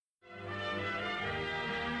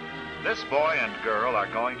This boy and girl are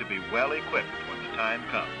going to be well equipped when the time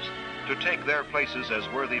comes to take their places as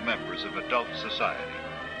worthy members of adult society.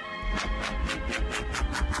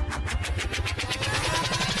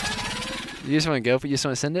 You just want to go for it? You just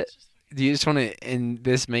want to send it? Do you just want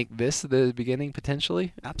to make this the beginning,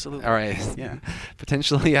 potentially? Absolutely. All right. Yeah.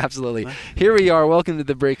 Potentially, absolutely. Here we are. Welcome to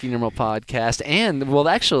the Breaking Normal podcast. And, well,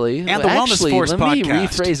 actually, the Wellness Force let me podcast.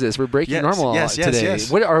 rephrase this. We're breaking normal today.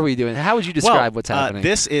 Yes. What are we doing? How would you describe what's happening?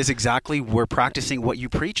 This is exactly, we're practicing what you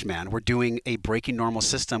preach, man. We're doing a breaking normal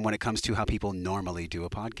system when it comes to how people normally do a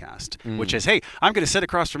podcast, which is, hey, I'm going to sit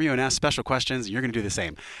across from you and ask special questions, and you're going to do the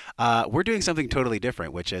same. We're doing something totally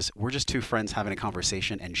different, which is we're just two friends having a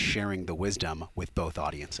conversation and sharing the wisdom with both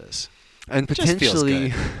audiences. And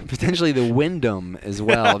potentially the Wyndham as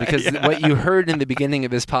well, because what you heard in the beginning of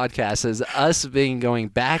this podcast is us going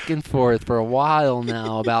back and forth for a while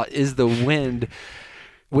now about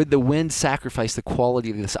would the wind sacrifice the quality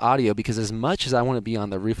of this audio? Because as much as I want to be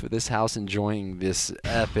on the roof of this house enjoying this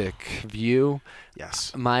epic view,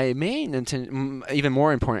 yes, my main even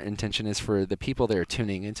more important intention is for the people that are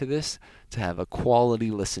tuning into this to have a quality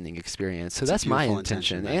listening experience. So that's my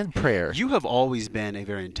intention and prayer. You have always been a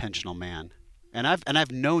very intentional man, and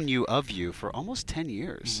I've known you for almost 10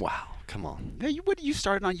 years. Wow. Come on. Yeah, you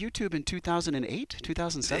started on YouTube in 2008,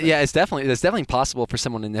 2007? Yeah, it's definitely possible for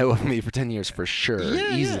someone to know of me for 10 years for sure,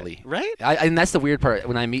 easily. Yeah, right? And that's the weird part.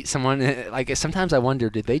 When I meet someone, like sometimes I wonder,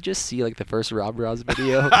 did they just see like the first Rob Ross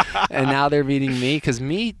video and now they're meeting me? Because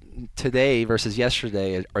me today versus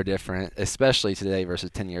yesterday are different, especially today versus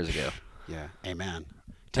 10 years ago. Yeah, amen.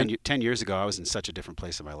 10 years ago, I was in such a different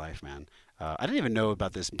place in my life, man. I didn't even know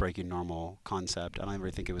about this breaking normal concept. I don't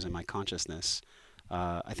ever think it was in my consciousness.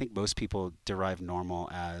 I think most people derive normal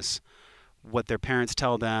as what their parents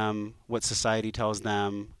tell them, what society tells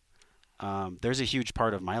them. There's a huge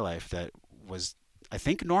part of my life that was, I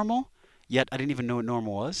think, normal, yet I didn't even know what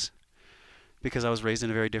normal was because I was raised in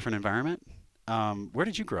a very different environment. Where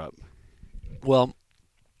did you grow up? Well,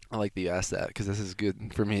 I like that you asked that because this is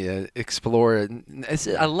good for me to explore.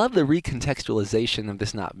 I love the recontextualization of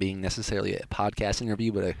this not being necessarily a podcast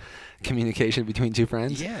interview, but a communication between two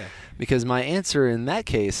friends. Yeah. Because my answer in that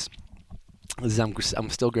case is I'm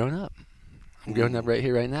still growing up. I'm growing up right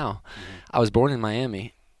here, right now. I was born in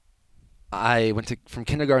Miami. I went from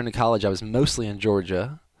kindergarten to college. I was mostly in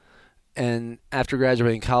Georgia. And after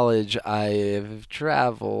graduating college, I've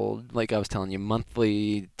traveled, like I was telling you,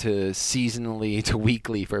 monthly to seasonally to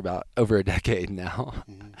weekly for about over a decade now.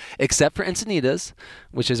 Except for Encinitas,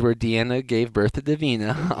 which is where Deanna gave birth to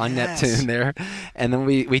Davina on Neptune there. And then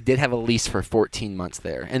we did have a lease for 14 months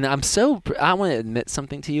there. And I want to admit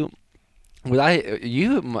something to you. I'm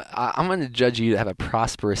going to judge you to have a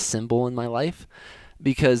prosperous symbol in my life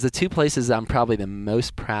because the two places I'm probably the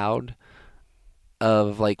most proud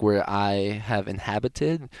of, like where I have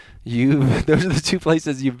inhabited, those are the two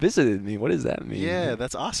places you visited me. What does that mean? Yeah,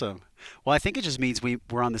 that's awesome. Well, I think it just means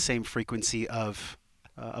we're on the same frequency of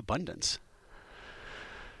abundance.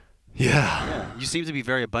 Yeah. You seem to be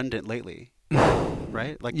very abundant lately,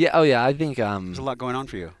 right? Like yeah. Oh yeah. I think there's a lot going on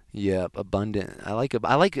for you. Yeah, abundant. I like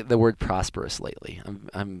the word prosperous lately.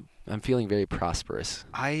 I'm feeling very prosperous.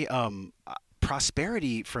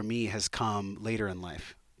 Prosperity for me has come later in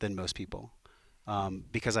life than most people.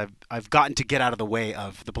 Because I've gotten to get out of the way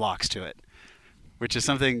of the blocks to it, which is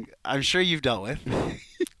something I'm sure you've dealt with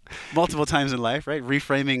multiple times in life, right?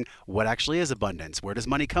 Reframing what actually is abundance. Where does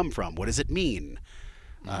money come from? What does it mean?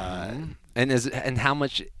 And how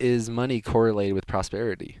much is money correlated with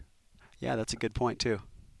prosperity? Yeah, that's a good point too.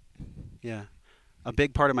 Yeah. A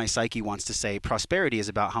big part of my psyche wants to say prosperity is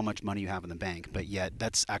about how much money you have in the bank, but yet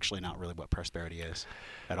that's actually not really what prosperity is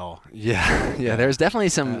at all. Yeah. There's definitely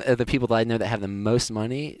some of the people that I know that have the most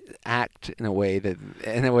money act in a way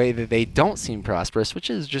that they don't seem prosperous,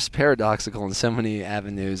 which is just paradoxical in so many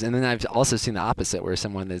avenues. And then I've also seen the opposite, where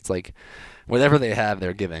someone that's like, whatever they have,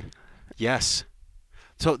 they're giving. Yes.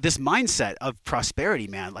 So this mindset of prosperity,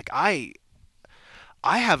 man, like I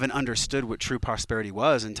haven't understood what true prosperity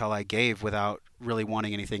was until I gave without really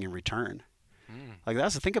wanting anything in return. Like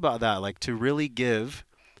that's the thing about that, like to really give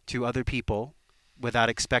to other people without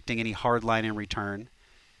expecting any hard line in return.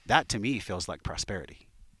 That to me feels like prosperity.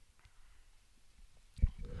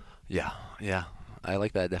 Yeah. I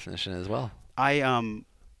like that definition as well. I'm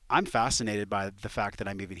fascinated by the fact that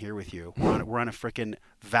I'm even here with you. We're on a freaking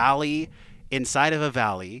valley inside of a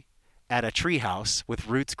valley at a treehouse with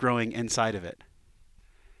roots growing inside of it.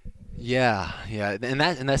 Yeah, and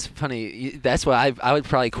that's funny. That's why I would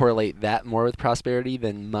probably correlate that more with prosperity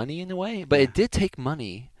than money in a way. But it did take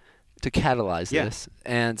money to catalyze this,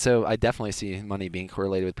 and so I definitely see money being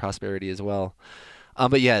correlated with prosperity as well.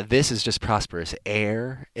 But yeah, this is just prosperous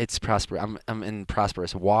air. It's prosperous. I'm in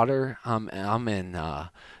prosperous water. I'm in.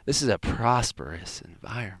 This is a prosperous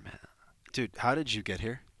environment. Dude, how did you get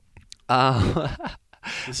here? Uh,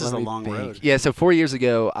 This is a long road. Yeah, so 4 years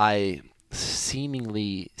ago, I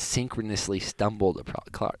seemingly synchronously stumbled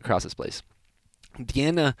across this place.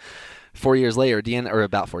 Deanna, 4 years later, or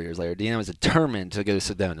about 4 years later, Deanna was determined to go to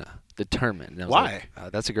Sedona. Determined. And I was Why?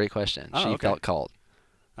 like, that's a great question. Oh, She okay. felt called,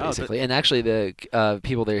 Oh, basically. And actually, the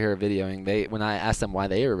people that are here videoing, when I asked them why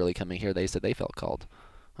they were really coming here, they said they felt called.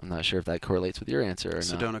 I'm not sure if that correlates with your answer or not.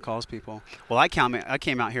 Sedona calls people. Well, I came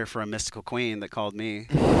out here for a mystical queen that called me.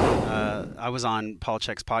 I was on Paul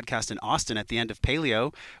Chek's podcast in Austin at the end of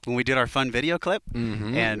Paleo when we did our fun video clip,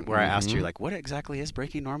 and where I asked you, like, what exactly is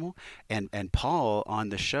breaking normal? And Paul on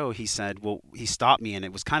the show, he said, well, he stopped me, and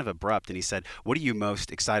it was kind of abrupt, and he said, what are you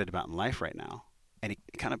most excited about in life right now? And he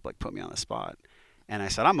kind of like put me on the spot. And I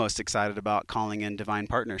said, I'm most excited about calling in divine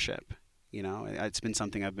partnership. You know, it's been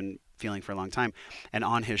something I've been feeling for a long time. And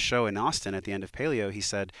on his show in Austin at the end of Paleo, he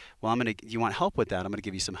said, well, you want help with that? I'm going to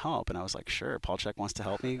give you some help. And I was like, sure, Paul Chek wants to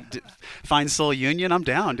help me find soul union. I'm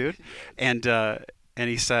down, dude. And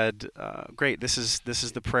he said, great, this is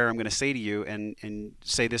the prayer I'm going to say to you, and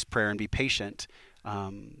say this prayer and be patient.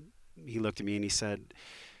 He looked at me and he said,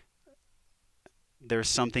 there's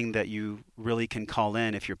something that you really can call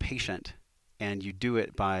in if you're patient, and you do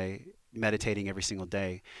it by meditating every single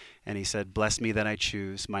day. And he said, bless me that I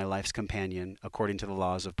choose my life's companion according to the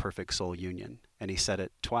laws of perfect soul union. And he said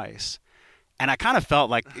it twice. And I kind of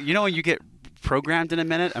felt like, you know, when you get programmed in a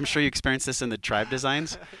minute, I'm sure you experienced this in the tribe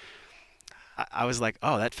designs. I was like,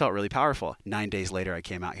 oh, that felt really powerful. 9 days later, I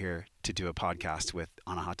came out here to do a podcast with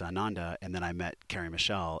Anahata Ananda, and then I met Carrie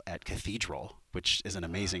Michelle at Cathedral, which is an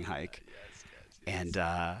amazing hike. Yes.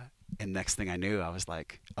 And next thing I knew, I was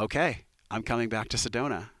like, okay, I'm coming back to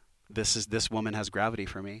Sedona. This woman has gravity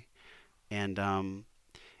for me. And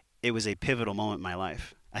it was a pivotal moment in my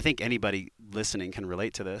life. I think anybody listening can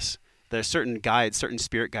relate to this. There are certain guides, certain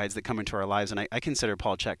spirit guides that come into our lives, and I consider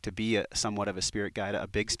Paul Chek to be somewhat of a spirit guide, a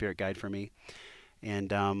big spirit guide for me.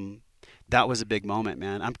 And that was a big moment,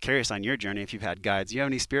 man. I'm curious on your journey if you've had guides. You have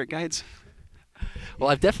any spirit guides? Well,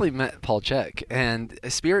 I've definitely met Paul Chek, and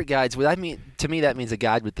spirit guides. What I mean, to me, that means a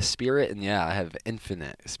guide with the spirit, and yeah, I have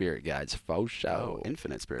infinite spirit guides. For sure. Oh,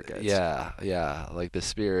 infinite spirit guides. Yeah, like the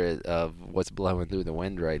spirit of what's blowing through the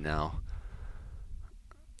wind right now.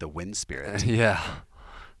 The wind spirit. Yeah,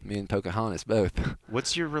 me and Pocahontas both.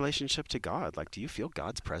 What's your relationship to God? Like, do you feel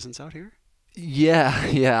God's presence out here?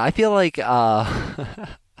 Yeah. I feel like my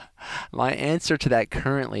answer to that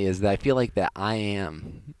currently is that I feel like that I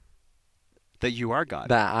am. That you are God.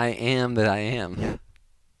 That I am that I am. Yeah.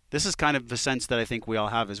 This is kind of the sense that I think we all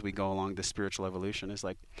have as we go along this spiritual evolution, is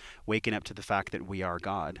like waking up to the fact that we are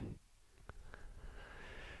God.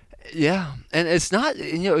 Yeah, and it's not,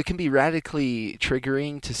 it can be radically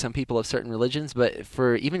triggering to some people of certain religions, but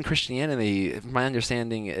for even Christianity, my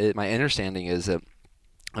understanding is that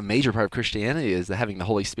a major part of Christianity is that having the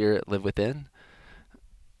Holy Spirit live within.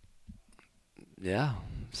 Yeah.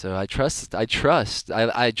 So I trust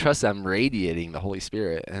I'm radiating the Holy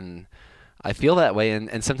Spirit, and I feel that way,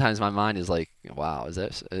 and sometimes my mind is like, wow, is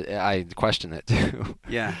this? I question it too.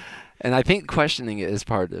 Yeah. And I think questioning it is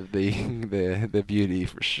part of the beauty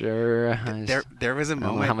for sure. There was a moment. I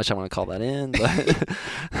don't know how much I want to call that in,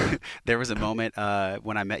 but there was a moment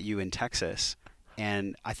when I met you in Texas.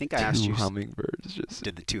 And I think I asked you. Hummingbirds just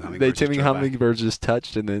did the two hummingbirds. Hummingbirds just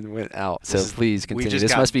touched and then went out. So please continue.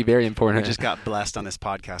 This must be very important. We just got blessed on this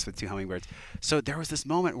podcast with two hummingbirds. So there was this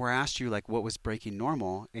moment where I asked you, like, what was breaking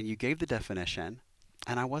normal, and you gave the definition,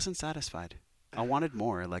 and I wasn't satisfied. I wanted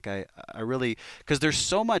more. Like I really, because there's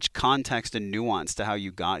so much context and nuance to how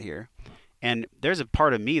you got here, and there's a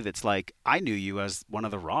part of me that's like, I knew you as one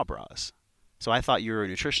of the raw bras. So I thought you were a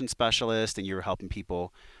nutrition specialist and you were helping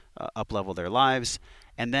people up-level their lives.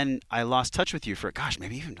 And then I lost touch with you for,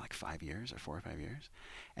 maybe even like 5 years or 4 or 5 years.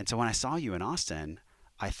 And so when I saw you in Austin,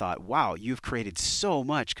 I thought, wow, you've created so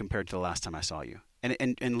much compared to the last time I saw you.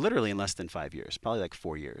 And literally in less than 5 years, probably like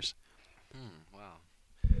 4 years.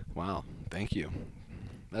 Wow. Thank you.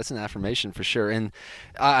 That's an affirmation for sure. And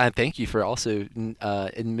I thank you for also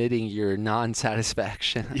admitting your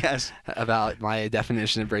non-satisfaction yes. about my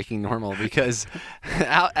definition of breaking normal, because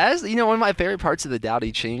as you know, one of my favorite parts of the Tao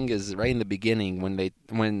Te Ching is right in the beginning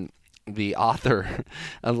when the author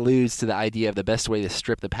alludes to the idea of the best way to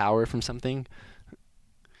strip the power from something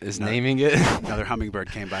is naming it. Another hummingbird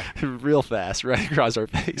came by. Real fast, right across our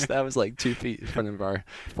face. That was like 2 feet in front of our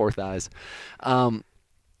fourth eyes.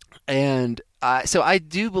 So I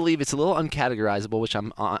do believe it's a little uncategorizable, which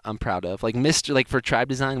I'm proud of. Like for tribe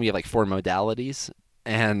design, we have like 4 modalities,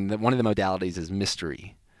 And one of the modalities is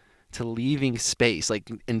mystery, to leaving space, like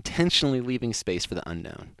intentionally leaving space for the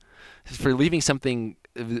unknown, for leaving something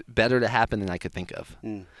better to happen than I could think of.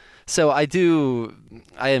 So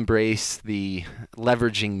I embrace the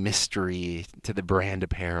leveraging mystery to the brand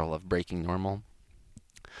apparel of breaking normal.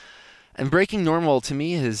 And breaking normal to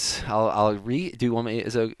me is, do you want me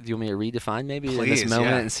to redefine maybe Please, in this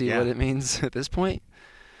moment and see yeah. what it means at this point?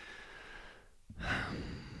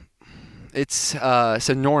 It's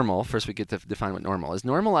so normal. First, we get to define what normal is.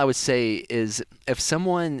 Normal, I would say, is if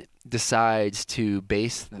someone decides to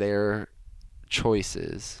base their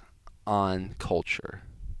choices on culture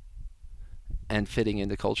and fitting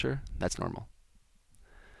into culture, that's normal.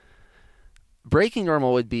 Breaking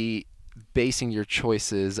normal would be basing your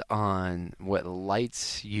choices on what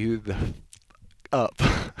lights you up.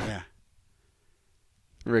 Yeah.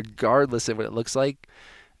 Regardless of what it looks like,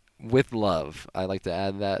 with love. I like to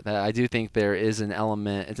add that I do think there is an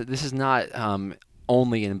element. This is not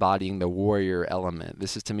only embodying the warrior element.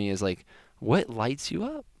 This is, to me, is like, what lights you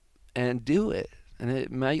up, and do it. And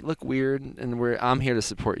it might look weird, and I'm here to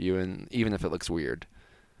support you, and even if it looks weird.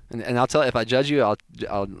 And I'll tell you, if I judge you,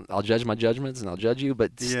 I'll judge my judgments, and I'll judge you,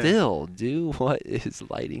 but still do what is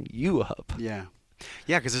lighting you up. Yeah.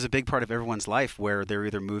 Yeah, because there's a big part of everyone's life where they're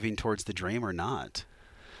either moving towards the dream or not.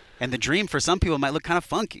 And the dream for some people might look kind of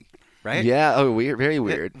funky, right? Yeah. Oh, weird. Very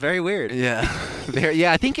weird. Very weird. Yeah.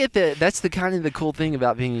 Yeah. I think that's the kind of the cool thing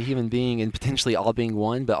about being a human being, and potentially all being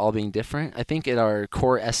one, but all being different. I think at our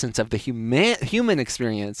core essence of the human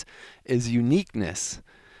experience is uniqueness.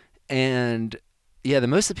 And yeah, the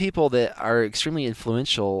most of the people that are extremely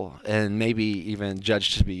influential and maybe even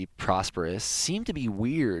judged to be prosperous seem to be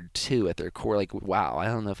weird too at their core. Like, wow, I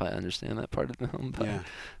don't know if I understand that part of them, but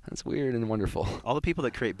that's weird and wonderful. All the people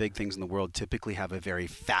that create big things in the world typically have a very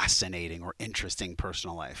fascinating or interesting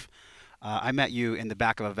personal life. I met you in the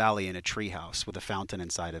back of a valley in a treehouse with a fountain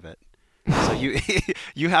inside of it. So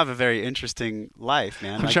you have a very interesting life,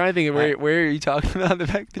 man. I'm trying to think of where are you talking about the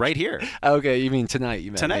fact? Right here. Okay, you mean tonight?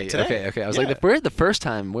 You met today. Okay. I was like, where the first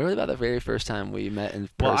time? Where about the very first time we met in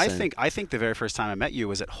person? Well, I think the very first time I met you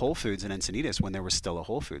was at Whole Foods in Encinitas when there was still a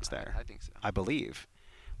Whole Foods there. I think so. I believe.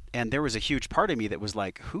 And there was a huge part of me that was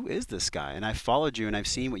like, who is this guy? And I've followed you and I've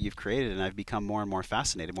seen what you've created, and I've become more and more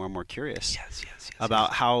fascinated, more and more curious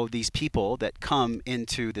about how these people that come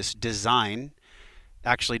into this design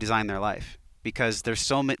actually design their life. Because there's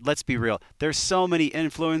so many, let's be real, there's so many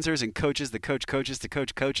influencers and coaches that coach coaches to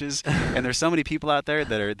coach coaches, and there's so many people out there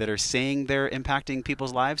that are saying they're impacting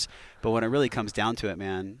people's lives, but when it really comes down to it,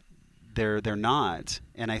 man, they're not.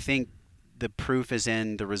 And I think the proof is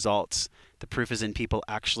in the results. The proof is in people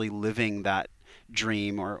actually living that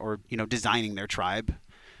dream or designing their tribe.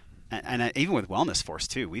 And even with Wellness Force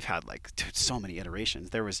too, we've had so many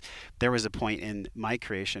iterations. There was a point in my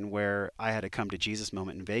creation where I had a come to Jesus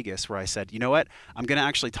moment in Vegas where I said, you know what? I'm going to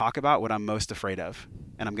actually talk about what I'm most afraid of,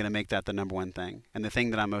 and I'm going to make that the number one thing. And the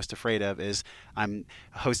thing that I'm most afraid of is I'm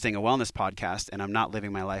hosting a wellness podcast and I'm not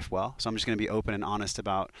living my life well. So I'm just going to be open and honest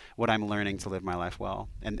about what I'm learning to live my life well.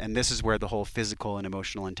 And this is where the whole physical and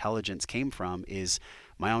emotional intelligence came from, is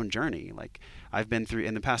my own journey. Like, I've been through,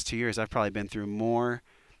 in the past 2 years, I've probably been through more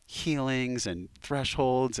healings and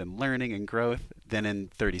thresholds and learning and growth than in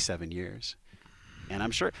 37 years. And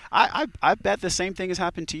I'm sure, I bet the same thing has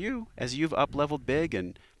happened to you as you've up-leveled big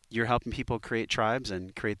and you're helping people create tribes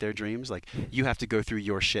and create their dreams. Like, you have to go through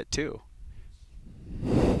your shit too.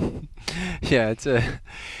 Yeah, it's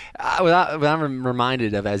what I'm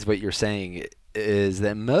reminded of as what you're saying is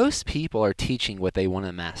that most people are teaching what they want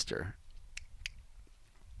to master.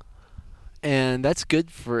 And that's good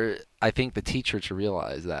for, I think, the teacher to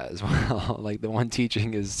realize that as well. Like, the one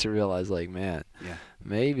teaching is to realize, like, man,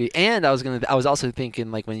 maybe. And I was also thinking,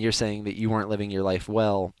 like, when you're saying that you weren't living your life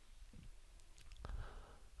well,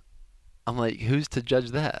 I'm like, who's to judge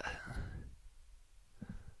that?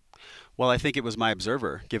 Well, I think it was my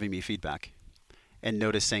observer giving me feedback and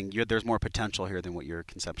noticing there's more potential here than what you're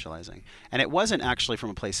conceptualizing. And it wasn't actually from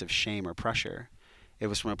a place of shame or pressure. It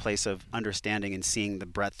was from a place of understanding and seeing the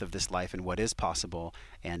breadth of this life and what is possible.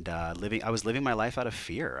 And I was living my life out of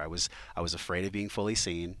fear. I was afraid of being fully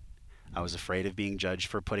seen. I was afraid of being judged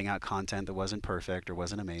for putting out content that wasn't perfect or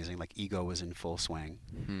wasn't amazing. Like, ego was in full swing.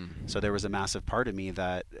 So there was a massive part of me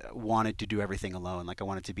that wanted to do everything alone. Like, I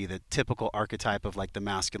wanted to be the typical archetype of, like, the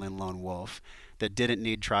masculine lone wolf that didn't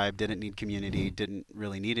need tribe, didn't need community, didn't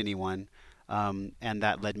really need anyone. And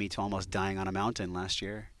that led me to almost dying on a mountain last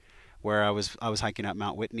year, where I was hiking up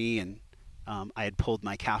Mount Whitney, and I had pulled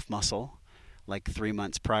my calf muscle like 3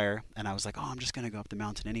 months prior, and I was like, oh, I'm just going to go up the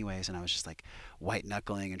mountain anyways. And I was just like white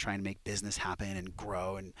knuckling and trying to make business happen and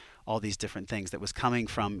grow and all these different things that was coming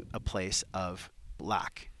from a place of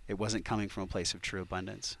lack. It wasn't coming from a place of true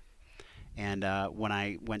abundance. And when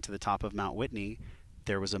I went to the top of Mount Whitney,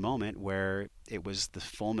 there was a moment where it was the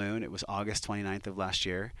full moon. It was August 29th of last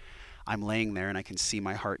year. I'm laying there and I can see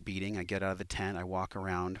my heart beating. I get out of the tent. I walk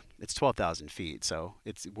around. It's 12,000 feet, so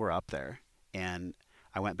we're up there. And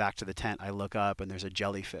I went back to the tent. I look up and there's a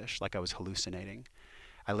jellyfish, like I was hallucinating.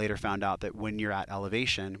 I later found out that when you're at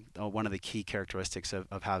elevation, one of the key characteristics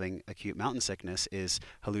of having acute mountain sickness is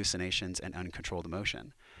hallucinations and uncontrolled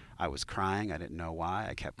emotion. I was crying. I didn't know why.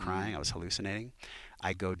 I kept crying. I was hallucinating.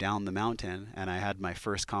 I go down the mountain and I had my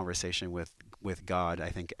first conversation with God, I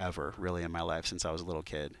think, ever really in my life since I was a little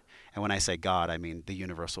kid. And when I say God, I mean the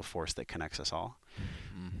universal force that connects us all.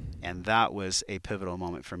 And that was a pivotal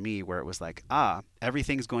moment for me where it was like,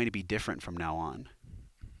 everything's going to be different from now on.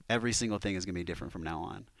 Every single thing is going to be different from now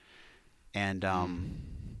on. And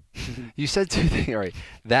you said two things. All right.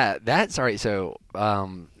 That's all right. So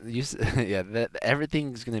that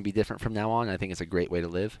everything's going to be different from now on. I think it's a great way to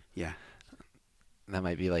live. Yeah. That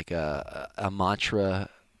might be like a mantra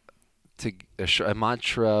a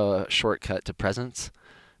mantra shortcut to presence,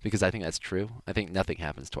 because I think that's true. I think nothing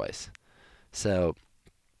happens twice. So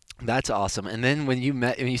that's awesome. And then when you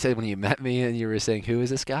met me and you were saying, who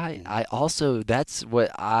is this guy? That's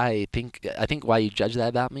what I think why you judge that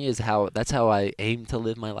about me is that's how I aim to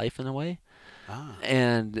live my life in a way.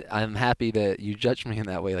 And I'm happy that you judged me in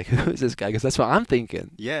that way. Like, who is this guy? Because that's what I'm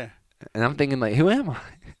thinking. Yeah. And I'm thinking, like, who am I?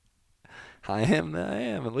 I am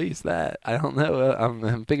at least that. I don't know.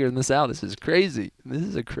 I'm figuring this out. This is crazy. This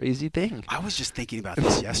is a crazy thing. I was just thinking about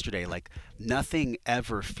this yesterday. Like, nothing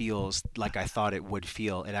ever feels like I thought it would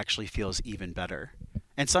feel. It actually feels even better.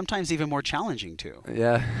 And sometimes even more challenging, too.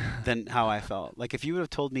 Yeah. Than how I felt. Like, if you would have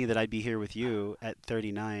told me that I'd be here with you at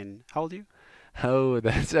 39, how old are you?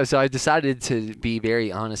 So I decided to be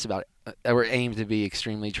very honest about or aim to be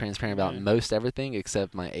extremely transparent about most everything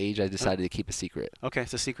except my age. I decided to keep a secret. Okay,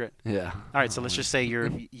 it's a secret. Yeah. All right, so let's just say you're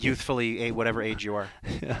youthfully whatever age you are.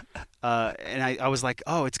 Yeah. And I was like,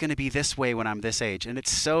 it's going to be this way when I'm this age. And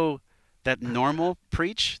it's so that normal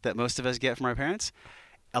preach that most of us get from our parents.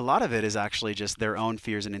 A lot of it is actually just their own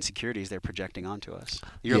fears and insecurities they're projecting onto us.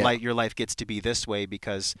 Your life gets to be this way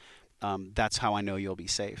because that's how I know you'll be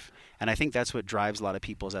safe. And I think that's what drives a lot of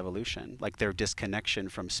people's evolution, like their disconnection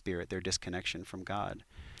from spirit, their disconnection from God,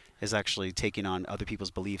 is actually taking on other people's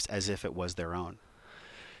beliefs as if it was their own.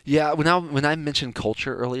 Yeah, when I mentioned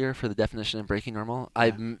culture earlier for the definition of breaking normal,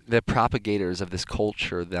 the propagators of this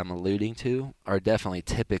culture that I'm alluding to are definitely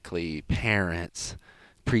typically parents,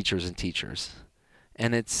 preachers, and teachers.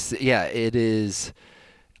 And it is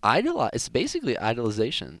it's basically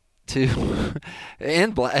idolization.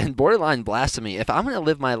 And borderline blasphemy. If I'm going to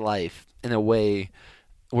live my life in a way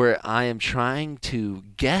where I am trying to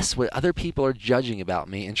guess what other people are judging about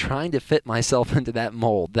me and trying to fit myself into that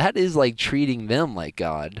mold, that is like treating them like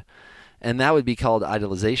God. And that would be called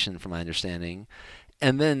idolization from my understanding.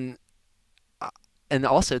 And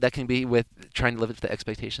also that can be with trying to live up to the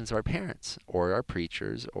expectations of our parents or our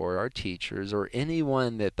preachers or our teachers or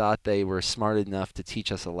anyone that thought they were smart enough to teach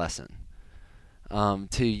us a lesson.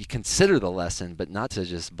 To consider the lesson, but not to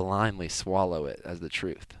just blindly swallow it as the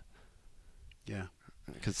truth. Yeah.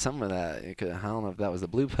 Because some of that, I don't know if that was the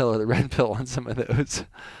blue pill or the red pill on some of those.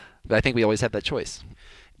 But I think we always have that choice.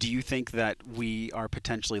 Do you think that we are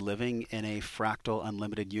potentially living in a fractal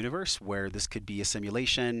unlimited universe where this could be a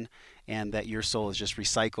simulation and that your soul is just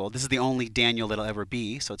recycled? This is the only Daniel that'll ever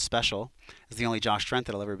be, so it's special. It's the only Josh Trent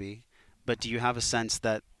that'll ever be. But do you have a sense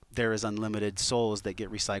that there is unlimited souls that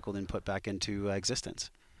get recycled and put back into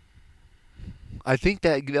existence? I think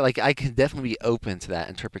that I can definitely be open to that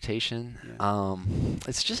interpretation. Yeah.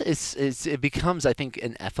 It becomes, I think,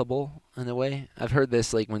 ineffable in a way. I've heard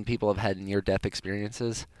this when people have had near-death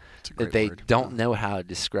experiences that they don't know how to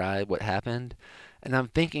describe what happened, and I'm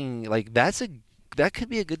thinking that could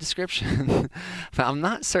be a good description, but I'm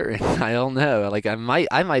not certain. I don't know.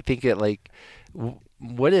 I might think it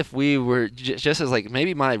what if we were just as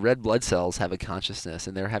maybe my red blood cells have a consciousness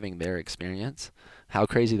and they're having their experience? How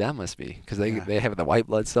crazy that must be, because they have the white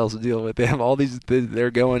blood cells to deal with. They have all these. They're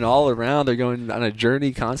going all around. They're going on a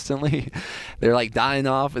journey constantly. They're dying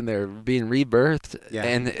off and they're being rebirthed. Yeah.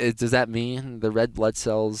 And does that mean the red blood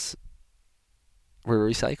cells were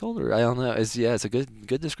recycled, or I don't know? It's a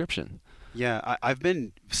good description. Yeah, I've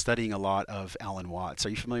been studying a lot of Alan Watts. Are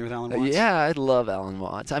you familiar with Alan Watts? Yeah, I love Alan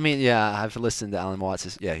Watts. I mean, I've listened to Alan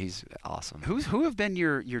Watts. He's awesome. Who have been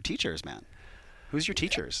your teachers, man? Who's your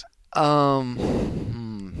teachers?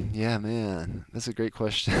 Yeah, man, that's a great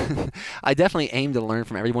question. I definitely aim to learn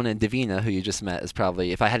from everyone. And Davina, who you just met, is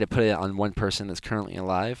probably, if I had to put it on one person that's currently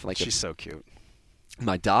alive, like She's so cute.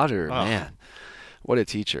 my daughter, Oh. man, what a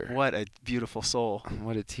teacher. What a beautiful soul.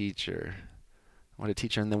 What a teacher. What a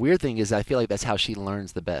teacher. And the weird thing is I feel like that's how she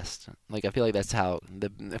learns the best. Like, I feel like that's how,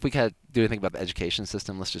 if we could do anything about the education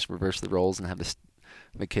system, let's just reverse the roles and have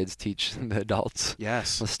the kids teach the adults.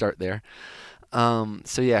 Yes. Let's start there.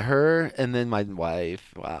 So yeah, her, and then my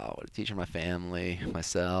wife. Wow, what a teacher. My family,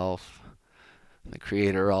 myself, the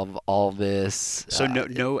creator of all this. So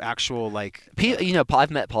no actual like.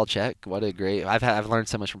 I've met Paul Check. What a great. I've learned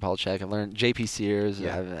so much from Paul Check. I've learned J.P. Sears.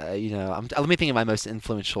 Yeah. Let me think of my most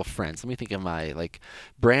influential friends. Let me think of my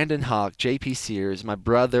Brandon Hawk, J.P. Sears, my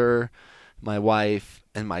brother, my wife,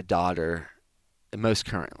 and my daughter, most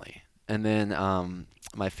currently. And then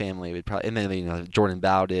my family would probably, and then Jordan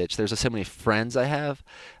Bowditch. There's so many friends I have,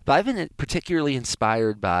 but I've been particularly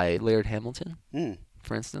inspired by Laird Hamilton,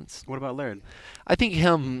 for instance. What about Laird? I think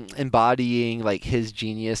him embodying his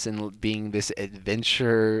genius and being this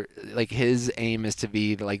adventure, his aim is to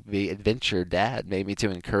be the adventure dad, maybe to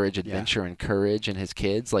encourage adventure and courage in his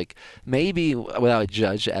kids, maybe without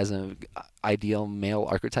judge as an ideal male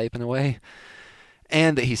archetype in a way.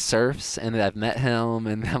 And that he surfs, and that I've met him,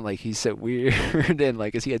 and I'm he's so weird, and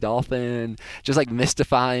is he a dolphin? Just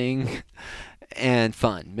mystifying and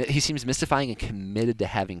fun. He seems mystifying and committed to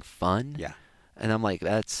having fun. Yeah. And I'm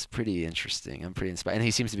that's pretty interesting. I'm pretty inspired. And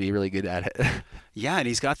he seems to be really good at it. Yeah, and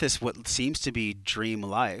he's got this what seems to be dream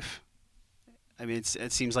life. I mean,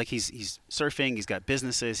 it seems like he's surfing, he's got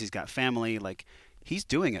businesses, he's got family. He's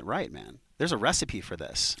doing it right, man. There's a recipe for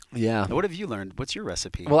this. Yeah. Now, what have you learned? What's your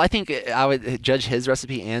recipe? Well, I think I would judge his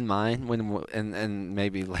recipe and mine and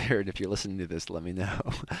maybe Laird, if you're listening to this, let me know.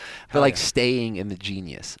 But staying in the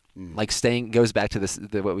genius, staying goes back to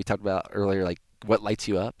what we talked about earlier, what lights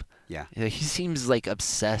you up. Yeah. He seems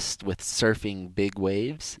obsessed with surfing big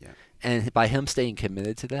waves, Yeah. and by him staying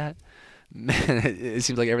committed to that, man, it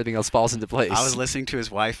seems like everything else falls into place. I was listening to his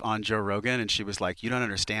wife on Joe Rogan, and she was like, "You don't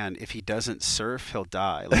understand. If he doesn't surf, he'll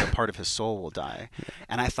die. A part of his soul will die."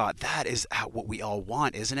 And I thought, that is what we all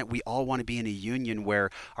want, isn't it? We all want to be in a union where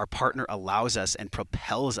our partner allows us and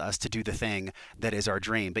propels us to do the thing that is our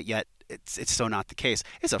dream. But yet, it's so not the case.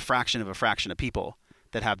 It's a fraction of people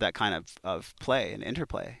that have that kind of play and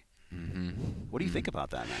interplay. Mm-hmm. What do you think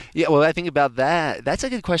about that, man? Yeah, well, I think about that. That's a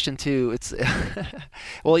good question too. It's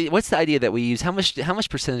well, what's the idea that we use? How much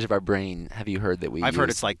percentage of our brain have you heard that we use? I've heard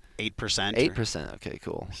it's 8%. 8%. Okay,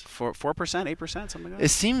 cool. 4%, 8%, something like that.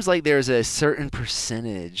 It seems like there's a certain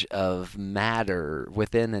percentage of matter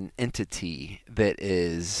within an entity that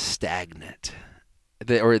is stagnant,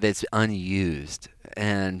 or that's unused,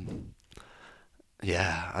 and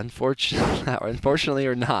yeah, unfortunately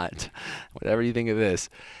or not, whatever you think of this.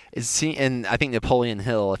 And I think Napoleon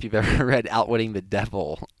Hill, if you've ever read Outwitting the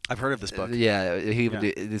Devil. I've heard of this book. Yeah,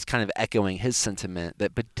 it's kind of echoing his sentiment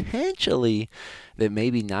that potentially that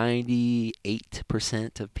maybe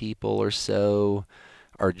 98% of people or so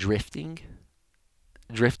are drifting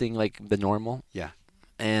like the normal. Yeah.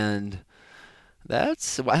 And I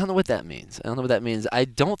don't know what that means. I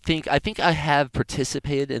think I have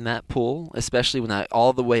participated in that pool, especially when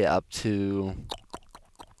all the way up to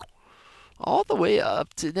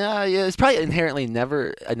it's probably inherently I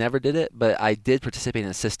never did it, but I did participate in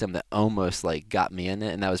a system that almost got me in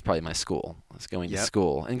it, and that was probably my school. I was going to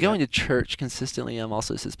school and going to church consistently. I'm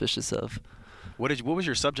also suspicious of. What was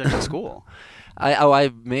your subject in school? I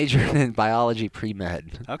majored in biology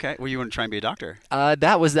pre-med. Okay. Well, you want to try and be a doctor?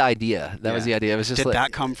 That was the idea. That was the idea. It was just Did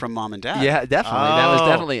that come from mom and dad? Yeah, definitely. Oh. That was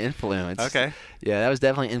definitely influenced. Okay. Yeah, that was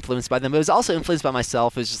definitely influenced by them. It was also influenced by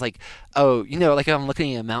myself. It was just I'm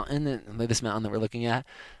looking at a mountain, this mountain that we're looking at,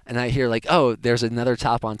 and I hear there's another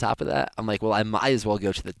top on top of that. I'm like, well, I might as well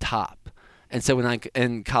go to the top. And so when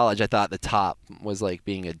in college, I thought the top was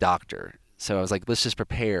being a doctor. So I was like, let's just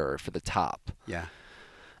prepare for the top. Yeah.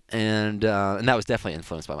 And that was definitely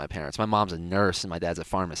influenced by my parents. My mom's a nurse and my dad's a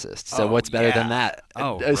pharmacist. So what's better than that?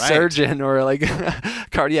 A surgeon or a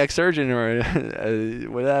cardiac surgeon or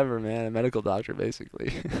whatever, man, a medical doctor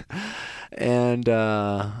basically. And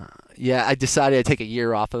I decided to take a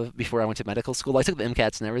year off before I went to medical school. I took the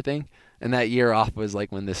MCATs and everything, and that year off was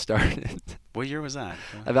when this started. What year was that?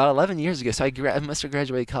 About 11 years ago. So I must have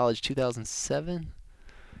graduated college 2007.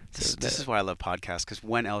 This is why I love podcasts, because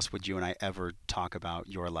when else would you and I ever talk about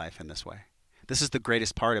your life in this way? This is the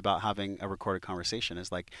greatest part about having a recorded conversation is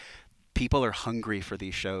people are hungry for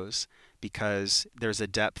these shows because there's a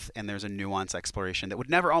depth and there's a nuance exploration that would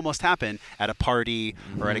never almost happen at a party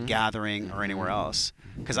or at a gathering or anywhere else.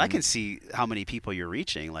 Because I can see how many people you're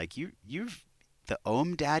reaching. the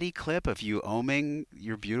Ohm Daddy clip of you ohming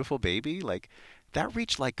your beautiful baby, like that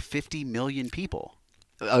reached like 50 million people.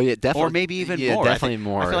 Oh yeah, definitely. Or maybe even yeah, more. Definitely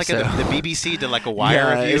more. I feel like so. the BBC did like a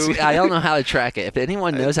wire review. I don't know how to track it. If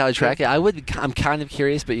anyone knows how to track it, I'm kind of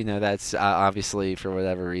curious, but that's obviously for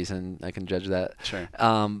whatever reason I can judge that. Sure.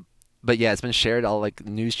 But yeah, it's been shared all like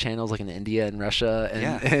news channels like in India and Russia, and,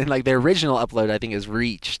 Yeah. and like their original upload I think has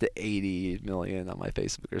reached 80 million on my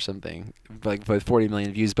Facebook or something, like with 40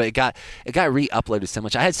 million views. But it got re-uploaded so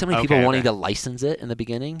much. I had so many people wanting to license it in the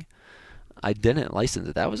beginning. I didn't license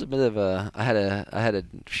it. That was a bit of a. I had a.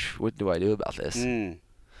 What do I do about this?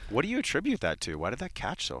 What do you attribute that to? Why did that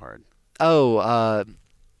catch so hard? Oh,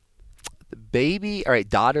 baby. All right,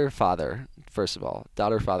 daughter, father. First of all,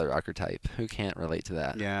 daughter, father archetype. Who can't relate to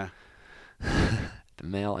that? Yeah. The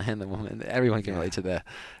male and the woman. Everyone can relate to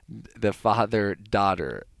the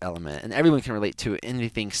father-daughter element, and everyone can relate to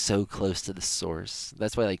anything so close to the source.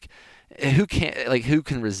 That's why, who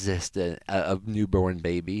can resist a newborn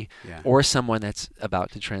baby or someone that's about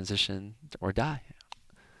to transition or die?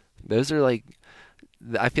 Those are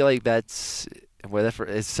I feel like that's whatever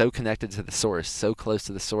is so connected to the source, so close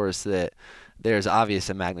to the source that there's obvious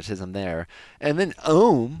a magnetism there. And then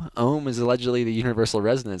Ohm is allegedly the universal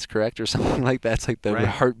resonance, correct, or something like that. It's like the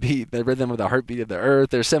heartbeat, the rhythm of the heartbeat of the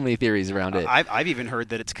earth. There's so many theories around it. I've even heard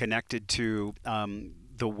that it's connected to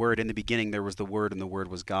the word. In the beginning there was the word, and the word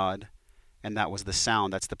was God, and that was the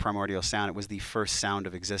sound. That's the primordial sound. It was the first sound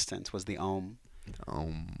of existence, was the Ohm.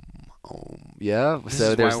 Ohm. Yeah. This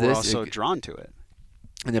so is there's why we're also drawn to it.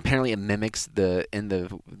 And apparently it mimics the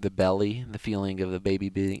belly, the feeling of the baby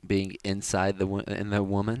being inside the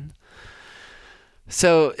woman.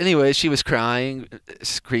 So anyway, she was crying,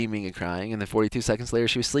 screaming and crying, and then 42 seconds later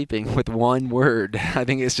she was sleeping with one word. I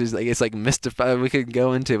think it's just it's mystified. We could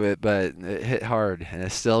go into it, but it hit hard, and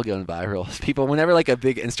it's still going viral. People, whenever a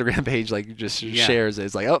big Instagram page shares it,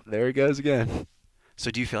 it's like, oh, there he goes again.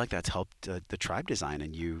 So do you feel like that's helped the tribe design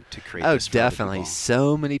and you to create Oh, this for definitely. other people?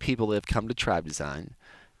 So many people that have come to tribe design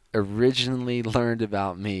originally learned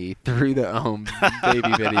about me through the Ohm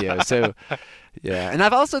baby video. So, yeah. And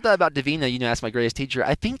I've also thought about Davina, as my greatest teacher.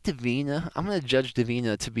 I think Davina, I'm going to judge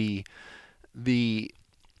Davina to be the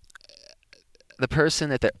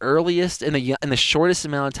person at the earliest, in the shortest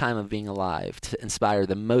amount of time of being alive, to inspire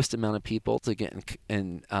the most amount of people to get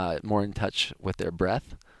more in touch with their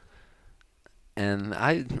breath. And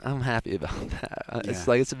I'm happy about that. It's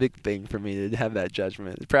it's a big thing for me to have that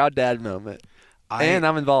judgment. Proud dad moment. And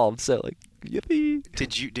I'm involved, so yippee.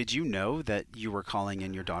 Did you know that you were calling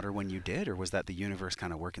in your daughter when you did, or was that the universe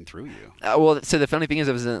kind of working through you? Well, so the funny thing is,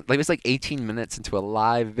 it was 18 minutes into a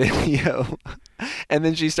live video, and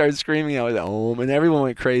then she started screaming out with Ohm, and everyone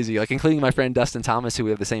went crazy, including my friend Dustin Thomas, who we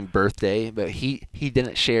have the same birthday, but he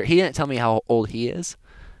didn't share. He didn't tell me how old he is.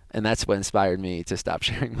 And that's what inspired me to stop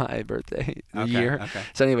sharing my birthday year. Okay.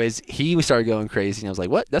 So anyways, he started going crazy. And I was like,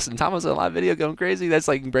 what? Dustin Thomas in a live video going crazy? That's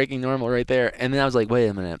breaking normal right there. And then I was like, wait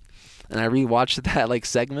a minute. And I rewatched that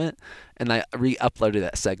segment, and I re-uploaded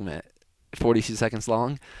that segment, 42 seconds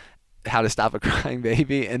long, how to stop a crying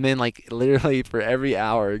baby. And then literally for every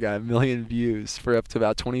hour, it got 1 million views for up to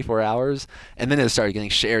about 24 hours. And then it started getting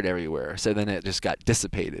shared everywhere. So then it just got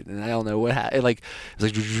dissipated. And I don't know what happened. It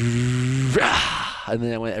was and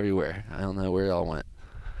then it went everywhere. I don't know where it all went.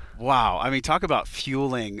 Wow. I mean, talk about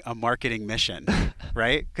fueling a marketing mission,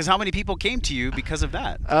 right? Because how many people came to you because of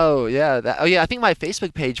that? Oh, yeah. I think my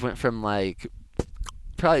Facebook page went from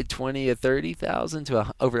probably 20 to 30,000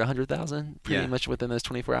 to over 100,000 pretty much within those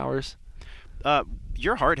 24 hours.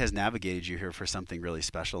 Your heart has navigated you here for something really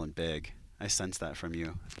special and big. I sense that from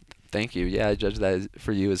you. Thank you. Yeah, I judge that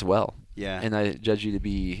for you as well. Yeah. And I judge you to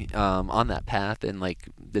be on that path and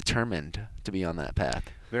determined to be on that path.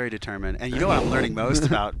 Very determined. And you know what I'm learning most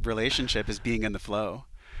about relationship is being in the flow.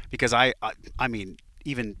 Because I mean,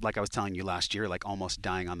 even like I was telling you last year, almost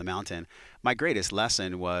dying on the mountain, my greatest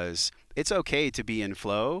lesson was it's okay to be in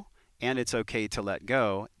flow, and it's okay to let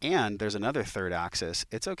go. And there's another third axis.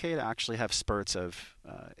 It's okay to actually have spurts of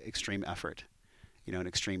extreme effort, and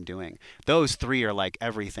extreme doing. Those three are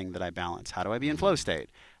everything that I balance. How do I be in flow state?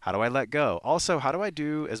 How do I let go? Also, how do I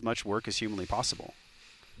do as much work as humanly possible?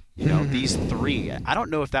 These three, I don't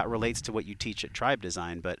know if that relates to what you teach at Tribe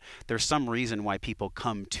Design, but there's some reason why people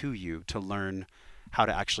come to you to learn how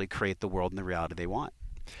to actually create the world and the reality they want.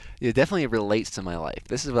 It definitely relates to my life.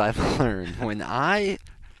 This is what I've learned. When I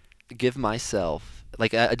give myself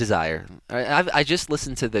a desire, I just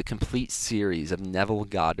listened to the complete series of Neville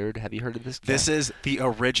Goddard. Have you heard of this guy? This is the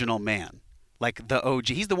original man, the OG.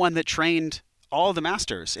 He's the one that trained all the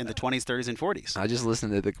masters in the 20s, 30s, and 40s. I just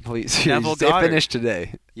listened to the complete series. Neville They Goddard. finished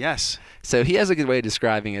today. Yes. So he has a good way of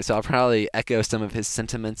describing it. So I'll probably echo some of his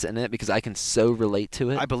sentiments in it because I can so relate to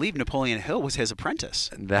it. I believe Napoleon Hill was his apprentice.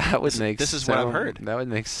 That would make This is what I've heard. That would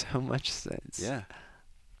make so much sense. Yeah.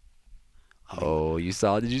 Oh,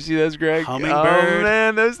 did you see those, Greg? Hummingbird. Oh,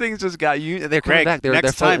 man, those things just got you. They're coming Greg, back.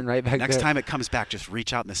 They're floating right back next there. time it comes back, just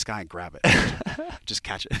reach out in the sky and grab it. Just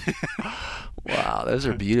catch it. Wow, those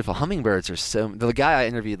are beautiful. Hummingbirds are so... The guy I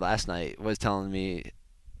interviewed last night was telling me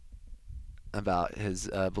about his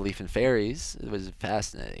belief in fairies. It was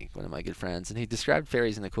fascinating, one of my good friends. And he described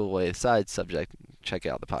fairies in a cool way. Side subject, check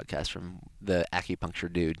out the podcast from the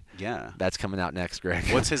acupuncture dude. Yeah. That's coming out next, Greg.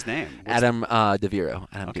 What's his name? Adam DeViro.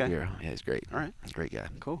 Adam Okay. DeViro. Yeah, he's great. All right. Great guy.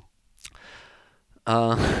 Cool.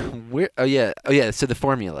 Oh yeah. So the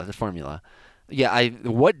formula. Yeah,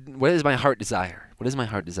 what is my heart desire? What is my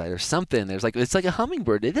heart desire? Something. It's like a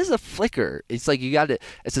hummingbird. It is a flicker. It's like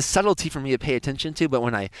it's a subtlety for me to pay attention to, but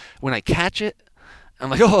when I catch it, I'm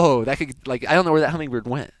like, oh, that could, like, I don't know where that hummingbird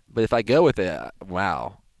went. But if I go with it,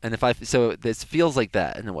 wow. And so this feels like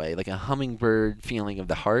that in a way, like a hummingbird feeling of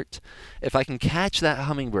the heart. If I can catch that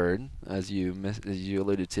hummingbird, as you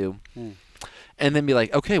alluded to, and then be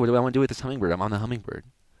like, okay, what do I want to do with this hummingbird? I'm on the hummingbird.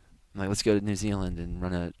 I'm like, let's go to New Zealand and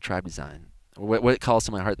run a tribe design. What calls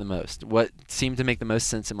to my heart the most? What seemed to make the most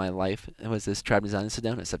sense in my life was this tribe design in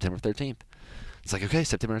Sedona, September 13th. It's like, okay,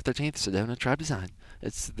 September 13th, Sedona tribe design.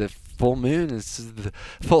 It's the full moon. It's the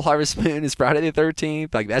full harvest moon. It's Friday the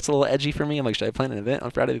 13th. Like, that's a little edgy for me. I'm like, should I plan an event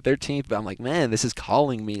on Friday the 13th? But I'm like, man, this is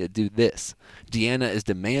calling me to do this. Deanna is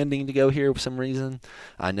demanding to go here for some reason.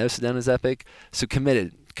 I know Sedona's epic. So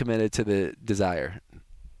committed to the desire.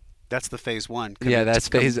 That's the phase one. Commit to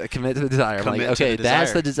the desire. I'm like, okay,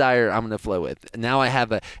 that's the desire I'm going to flow with. Now I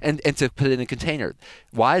have and to put it in a container.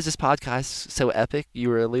 Why is this podcast so epic? You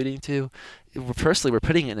were alluding to. Firstly, we're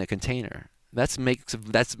putting it in a container.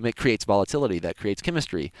 That creates volatility. That creates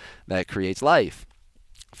chemistry. That creates life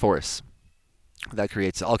force. That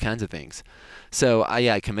creates all kinds of things. So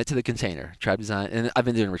I commit to the container, tribe design, and I've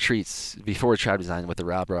been doing retreats before tribe design with the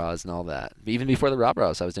Rabras and all that. Even before the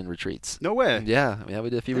Rabras, I was doing retreats. No way. Yeah, we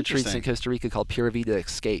did a few retreats in Costa Rica called Pura Vida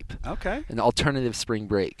Escape. Okay. An alternative spring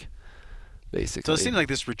break, basically. So it seems like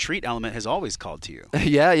this retreat element has always called to you.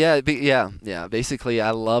 Yeah. Basically,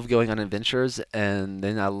 I love going on adventures, and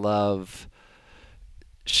then I love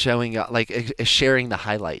showing up, like sharing the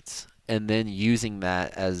highlights. And then using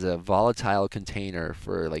that as a volatile container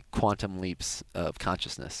for like quantum leaps of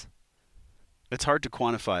consciousness. It's hard to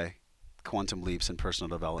quantify quantum leaps in personal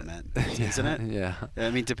development, isn't it? Yeah. I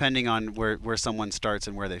mean, depending on where someone starts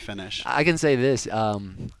and where they finish. I can say this,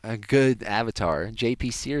 a good avatar.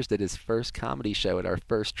 J.P. Sears did his first comedy show at our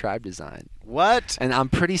first tribe design. What? And I'm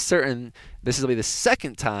pretty certain this will be the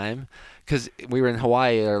second time, because we were in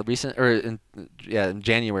Hawaii in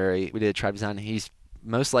January. We did a tribe design. He's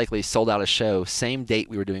most likely sold out a show same date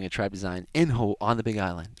we were doing a tribe design on the Big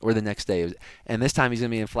Island, or the next day. And this time he's going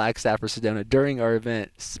to be in Flagstaff or Sedona during our event,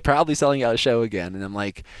 proudly selling out a show again. And I'm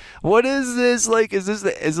like, what is this? Like,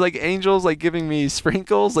 is like angels like giving me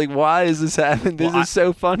sprinkles? Like, why is this happening? This is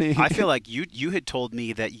so funny. I feel like you had told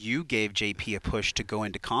me that you gave JP a push to go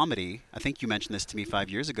into comedy. I think you mentioned this to me 5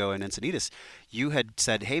 years ago in Encinitas. You had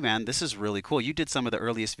said, hey man, this is really cool. You did some of the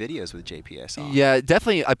earliest videos with JP, I saw. Yeah,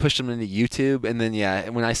 definitely. I pushed him into YouTube, and then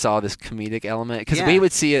when I saw this comedic element, because we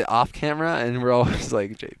would see it off camera, and we're always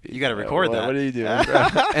like, JP, you got to record that. What are you doing?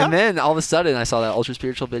 And then all of a sudden, I saw that ultra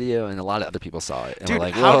spiritual video, and a lot of other people saw it, and Dude, we're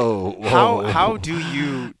like, whoa. How do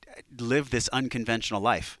you live this unconventional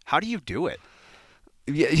life? How do you do it?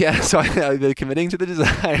 Yeah. So the committing to the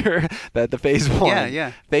desire, the phase one.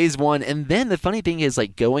 Yeah. Phase one, and then the funny thing is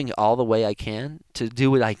like going all the way I can to do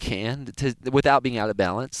what I can without being out of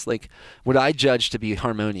balance. Like what I judge to be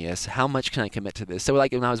harmonious. How much can I commit to this? So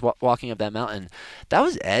like when I was walking up that mountain, that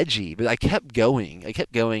was edgy, but I kept going.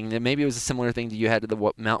 And maybe it was a similar thing that you had to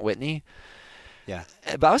the Mount Whitney. Yeah.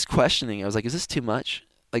 But I was questioning. I was like, is this too much?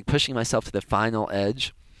 Like pushing myself to the final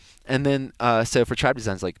edge. And then, so for tribe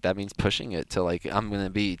designs, like that means pushing it to like, I'm going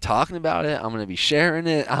to be talking about it. I'm going to be sharing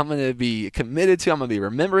it. I'm going to be committed to, I'm going to be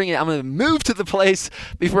remembering it. I'm going to move to the place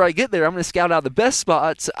before I get there. I'm going to scout out the best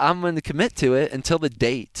spots. I'm going to commit to it until the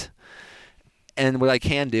date. And what I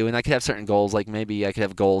can do, and I could have certain goals, like maybe I could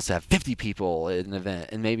have goals to have 50 people at an event,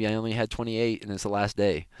 and maybe I only had 28 and it's the last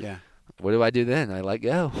day. Yeah. What do I do then? I let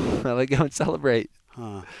go. I let go and celebrate.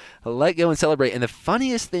 Huh. I let go and celebrate. And the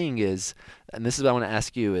funniest thing is, and this is what I want to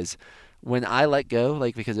ask you, is when I let go,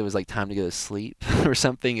 like because it was like time to go to sleep or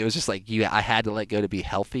something, it was just like I had to let go to be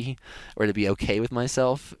healthy or to be okay with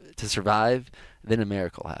myself, to survive, then a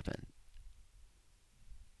miracle happened.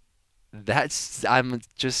 I'm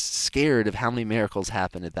just scared of how many miracles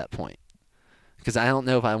happen at that point. Because I don't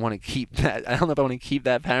know if I want to keep that. I don't know if I want to keep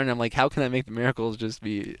that pattern. I'm like, how can I make the miracles just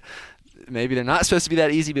be? Maybe they're not supposed to be that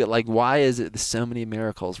easy, but like, why is it that so many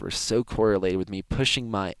miracles were so correlated with me pushing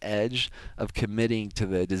my edge of committing to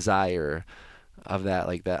the desire of that,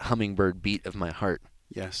 like that hummingbird beat of my heart?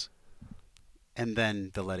 Yes. And then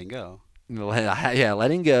the letting go. Yeah,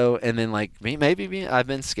 letting go, and then like maybe I've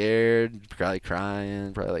been scared, probably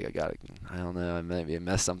crying, probably like I don't know, I maybe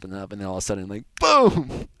messed something up, and then all of a sudden like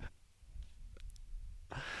boom.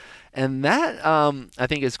 And that, I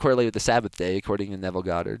think, is correlated with the Sabbath day, according to Neville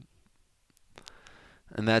Goddard.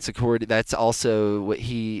 And that's also what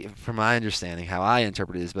he, from my understanding, how I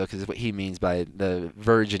interpreted his book, is what he means by the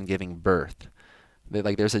virgin giving birth. That,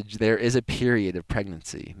 like, there is a period of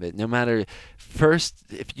pregnancy. That no matter, first,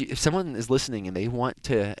 if someone is listening and they want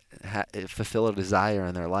to fulfill a desire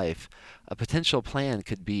in their life, a potential plan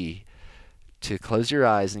could be to close your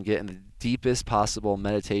eyes and get in the deepest possible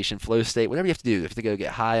meditation flow state, whatever you have to do. You have to go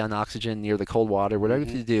get high on oxygen near the cold water, whatever you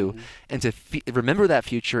have to do, and to remember that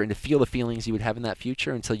future and to feel the feelings you would have in that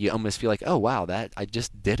future until you almost feel like, oh wow, that I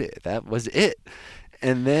just did it, that was it,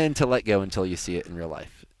 and then to let go until you see it in real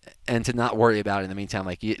life, and to not worry about it in the meantime.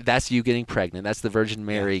 Like that's you getting pregnant. That's the Virgin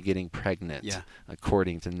Mary getting pregnant,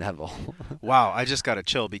 according to Neville. Wow, I just got a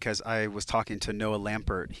chill because I was talking to Noah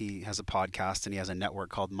Lampert. He has a podcast and he has a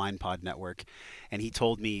network called MindPod Network. And he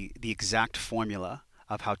told me the exact formula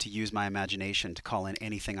of how to use my imagination to call in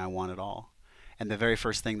anything I want at all. And the very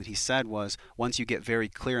first thing that he said was, once you get very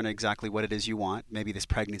clear on exactly what it is you want, maybe this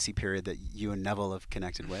pregnancy period that you and Neville have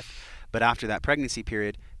connected with, but after that pregnancy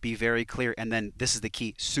period, be very clear. And then this is the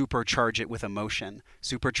key, supercharge it with emotion,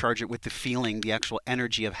 supercharge it with the feeling, the actual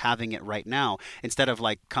energy of having it right now, instead of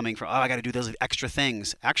like coming from, oh, I got to do those extra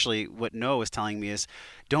things. Actually, what Noah is telling me is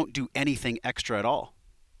don't do anything extra at all.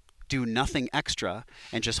 Do nothing extra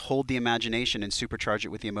and just hold the imagination and supercharge it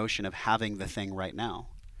with the emotion of having the thing right now.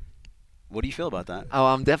 What do you feel about that? Oh,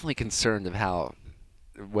 I'm definitely concerned of how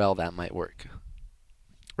well that might work.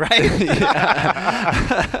 Right?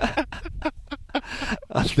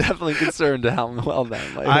 I'm definitely concerned how well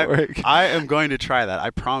that might work. I am going to try that. I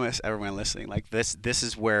promise everyone listening. Like this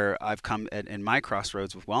is where I've come in my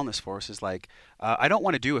crossroads with Wellness Force is like, I don't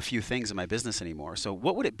want to do a few things in my business anymore. So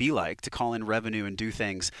what would it be like to call in revenue and do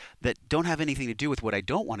things that don't have anything to do with what I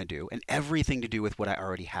don't want to do and everything to do with what I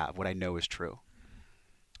already have, what I know is true?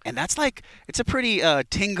 And that's like, it's a pretty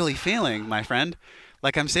tingly feeling, my friend.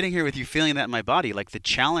 Like I'm sitting here with you feeling that in my body, like the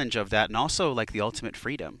challenge of that and also like the ultimate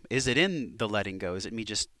freedom. Is it in the letting go? Is it me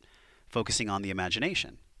just focusing on the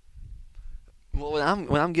imagination? Well, what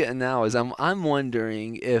I'm getting now is I'm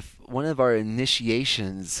wondering if one of our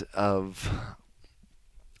initiations of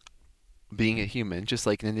being a human, just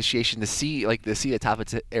like an initiation to see the top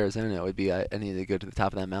of Arizona would be I need to go to the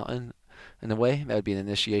top of that mountain. In a way, that would be an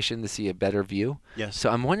initiation to see a better view. Yes.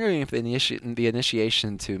 So I'm wondering if the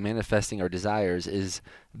initiation to manifesting our desires is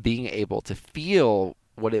being able to feel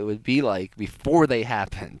what it would be like before they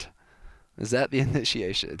happened. Is that the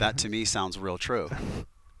initiation? That to me sounds real true.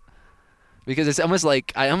 Because it's almost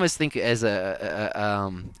like I almost think as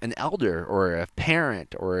an elder or a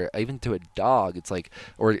parent or even to a dog, it's like,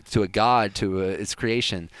 or to a god, to its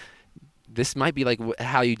creation. This might be like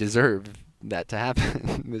how you deserve that to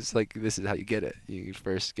happen. It's like this is how you get it. You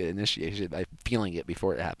first get initiated by feeling it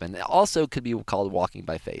before it happened. It also could be called walking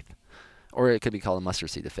by faith, or it could be called a mustard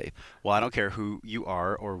seed of faith. Well, I don't care who you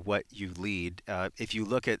are or what you lead. If you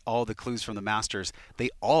look at all the clues from the masters, they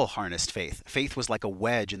all harnessed faith. Faith was like a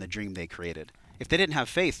wedge in the dream they created. If they didn't have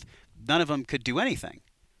faith, none of them could do anything.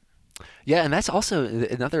 Yeah, and that's also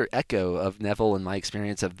another echo of Neville and my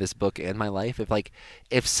experience of this book and my life.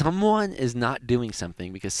 If someone is not doing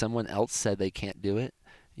something because someone else said they can't do it,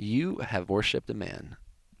 you have worshipped a man,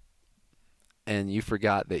 and you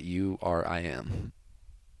forgot that you are I am.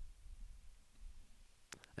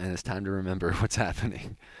 And it's time to remember what's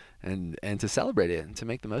happening, and to celebrate it and to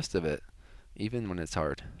make the most of it, even when it's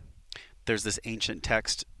hard. There's this ancient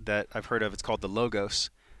text that I've heard of. It's called the Logos.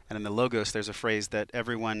 And in the Logos, there's a phrase that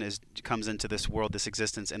everyone comes into this world, this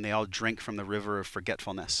existence, and they all drink from the river of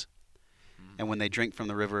forgetfulness. And when they drink from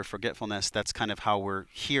the river of forgetfulness, that's kind of how we're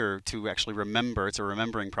here to actually remember. It's a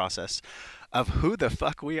remembering process of who the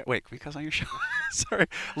fuck we are. Wait, can we cuss on your show? Sorry.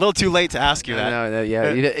 A little too late to ask you that. No,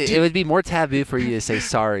 yeah. It would be more taboo for you to say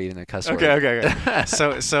sorry than a cuss word. Okay.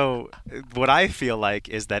 So what I feel like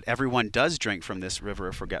is that everyone does drink from this river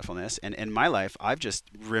of forgetfulness. And in my life, I've just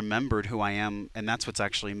remembered who I am, and that's what's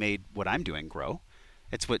actually made what I'm doing grow.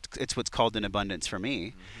 It's what's called an abundance for me.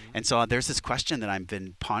 Mm-hmm. And so there's this question that I've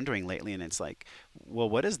been pondering lately, and it's like, well,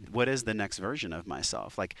 what is the next version of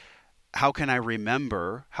myself? Like, how can I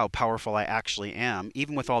remember how powerful I actually am,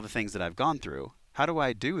 even with all the things that I've gone through? How do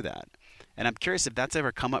I do that? And I'm curious if that's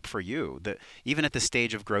ever come up for you, that even at the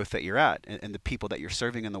stage of growth that you're at, and the people that you're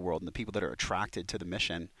serving in the world, and the people that are attracted to the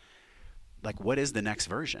mission, like, what is the next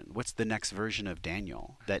version? What's the next version of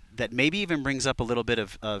Daniel that maybe even brings up a little bit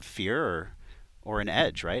of fear or an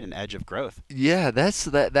edge, right? An edge of growth. Yeah, that's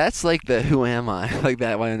like the who am I, like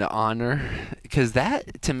that one, the honor, because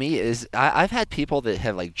that to me is I've had people that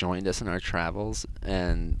have like joined us in our travels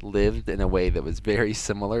and lived in a way that was very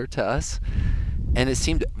similar to us, and it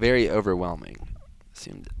seemed very overwhelming.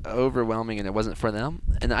 And it wasn't for them.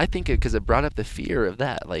 And I think because it brought up the fear of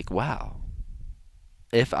that, like, wow,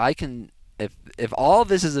 if I can, if all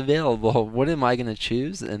this is available, what am I going to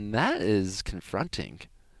choose? And that is confronting.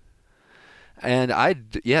 And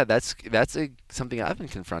that's something I've been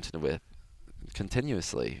confronted with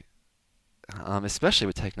continuously, especially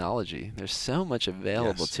with technology. There's so much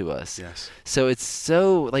available to us. Yes. So it's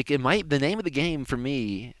so like the name of the game for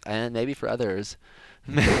me and maybe for others,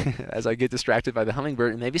 as I get distracted by the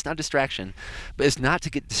hummingbird, and maybe it's not distraction, but it's not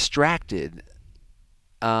to get distracted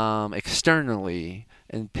externally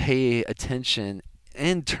and pay attention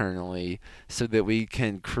internally, so that we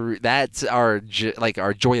can that's our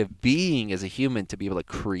joy of being as a human, to be able to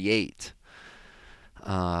create. So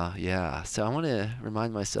I want to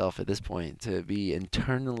remind myself at this point to be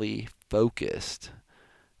internally focused,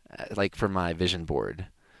 like for my vision board,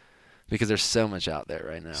 because there's so much out there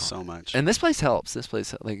right now. So much. And this place helps. This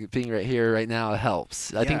place, like being right here right now,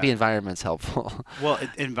 helps. I think the environment's helpful. Well,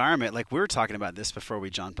 environment, like we were talking about this before we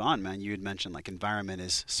jumped on, man. You had mentioned like environment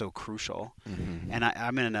is so crucial. Mm-hmm. And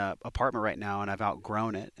I'm in an apartment right now, and I've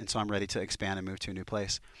outgrown it, and so I'm ready to expand and move to a new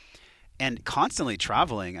place. And constantly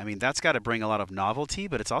traveling, I mean, that's got to bring a lot of novelty,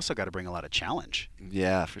 but it's also got to bring a lot of challenge.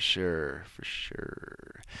 Yeah, for sure.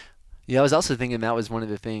 Yeah, I was also thinking that was one of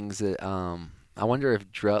the things that I wonder if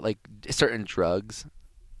certain drugs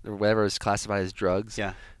or whatever is classified as drugs,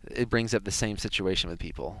 it brings up the same situation with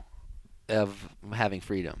people of having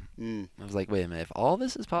freedom. I was like, wait a minute, if all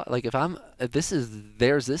this is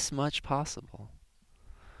there's this much possible,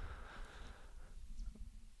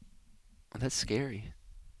 that's scary.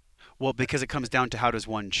 Well, because it comes down to how does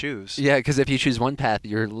one choose? Yeah, because if you choose one path,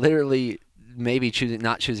 you're literally maybe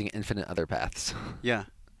not choosing infinite other paths. Yeah.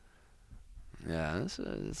 Yeah,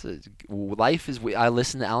 life is. I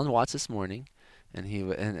listened to Alan Watts this morning, and he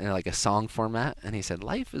in like a song format, and he said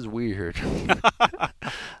life is weird.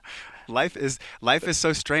 Life is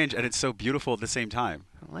so strange, and it's so beautiful at the same time.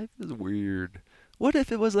 Life is weird. What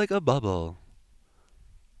if it was like a bubble?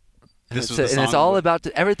 It's all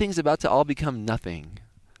everything's about to all become nothing,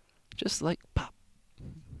 just like pop,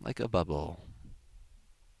 like a bubble.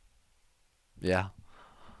 Yeah.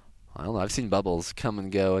 I don't know. I've seen bubbles come and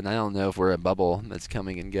go, and I don't know if we're a bubble that's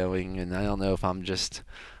coming and going, and I don't know if I'm just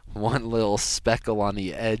one little speckle on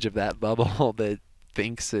the edge of that bubble that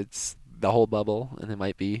thinks it's the whole bubble, and it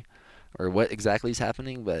might be, or what exactly is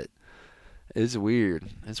happening, but it's weird.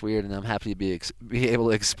 It's weird, and I'm happy to be able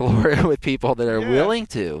to explore it with people that are willing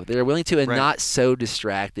to. They're willing to, and not so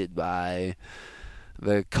distracted by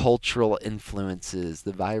the cultural influences,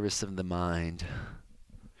 the virus of the mind.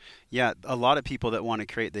 Yeah, a lot of people that want to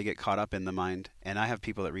create, they get caught up in the mind. And I have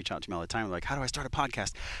people that reach out to me all the time, like, how do I start a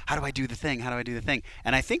podcast? How do I do the thing? How do I do the thing?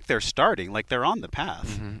 And I think they're starting, like they're on the path.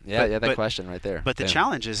 Mm-hmm. Yeah, that question right there. But the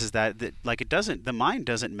challenge is that like the mind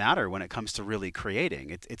doesn't matter when it comes to really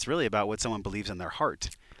creating. It's really about what someone believes in their heart.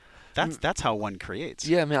 That's how one creates.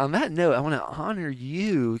 Yeah, man, on that note, I want to honor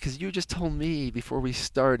you, because you just told me before we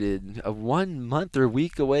started, a 1 month or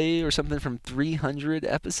week away or something from 300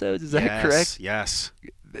 episodes. Is that correct? Yes.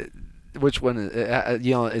 Which one?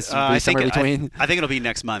 Is somewhere between? I think it'll be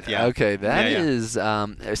next month. Yeah. Okay, that is.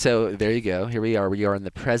 So there you go. Here we are. We are in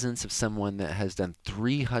the presence of someone that has done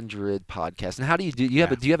 300 podcasts. And how do you do? Do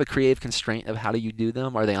you have a creative constraint of how do you do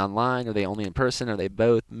them? Are they online? Are they only in person? Are they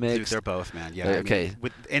both mixed? Dude, they're both, man. Yeah. Okay.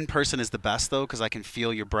 In person is the best though, because I can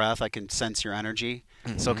feel your breath. I can sense your energy.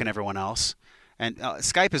 Mm-hmm. So can everyone else. And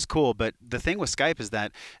Skype is cool, but the thing with Skype is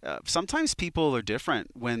that sometimes people are different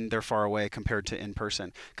when they're far away compared to in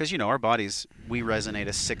person. Because, our bodies, we resonate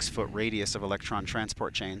a 6-foot radius of electron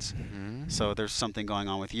transport chains. Mm-hmm. So there's something going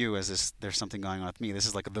on with you there's something going on with me. This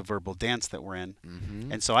is like the verbal dance that we're in.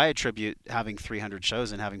 Mm-hmm. And so I attribute having 300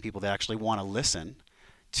 shows and having people that actually want to listen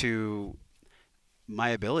to my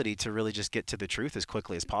ability to really just get to the truth as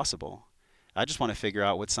quickly as possible. I just want to figure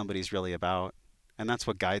out what somebody's really about. And that's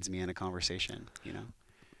what guides me in a conversation,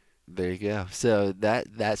 There you go. So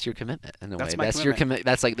that's your commitment in a That's way. my That's your commitment.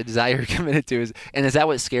 That's like the desire you're committed to. Is that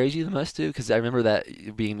what scares you the most too? Because I remember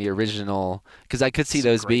that being the original. Because I could see It's a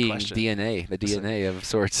those great being question. DNA, the DNA of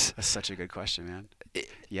sorts. That's such a good question, man. It-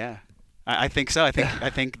 Yeah. I think so. I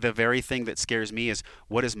think the very thing that scares me is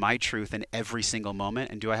what is my truth in every single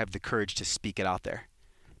moment, and do I have the courage to speak it out there?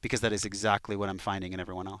 Because that is exactly what I'm finding in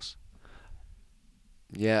everyone else.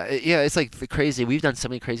 Yeah, it's like the crazy. We've done so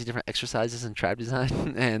many crazy different exercises in tribe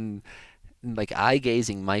design, and like eye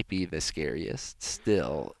gazing might be the scariest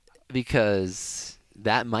still because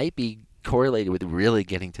that might be correlated with really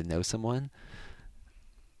getting to know someone.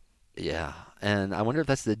 Yeah, and I wonder if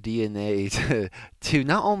that's the DNA to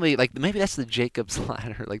not only like maybe that's the Jacob's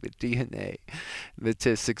ladder, like the DNA,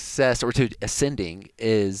 to success or to ascending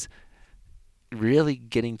is really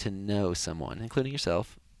getting to know someone, including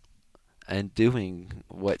yourself, and doing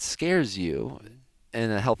what scares you in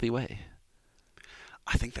a healthy way.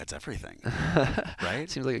 I think that's everything, right?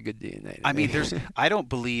 Seems like a good DNA to I mean, me. I don't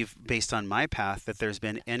believe, based on my path, that there's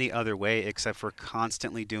been any other way except for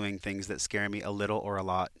constantly doing things that scare me a little or a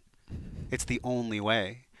lot. It's the only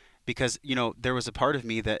way. Because, there was a part of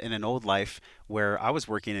me that in an old life where I was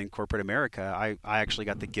working in corporate America, I actually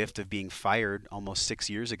got the gift of being fired almost 6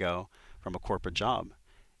 years ago from a corporate job.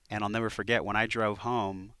 And I'll never forget when I drove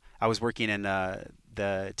home, I was working in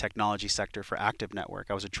the technology sector for Active Network.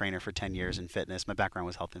 I was a trainer for 10 years in fitness. My background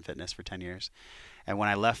was health and fitness for 10 years. And when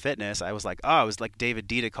I left fitness, I was like, I was like David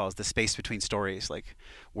Dita calls the space between stories. Like,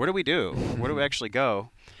 where do we do? Where do we actually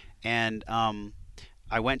go? And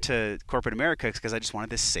I went to corporate America because I just wanted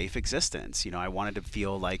this safe existence. I wanted to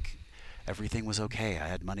feel like everything was okay. I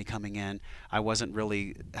had money coming in. I wasn't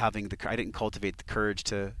really I didn't cultivate the courage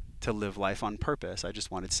to live life on purpose. I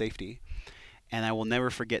just wanted safety. And I will never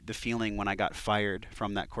forget the feeling when I got fired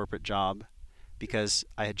from that corporate job because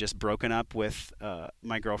I had just broken up with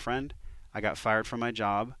my girlfriend. I got fired from my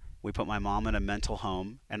job. We put my mom in a mental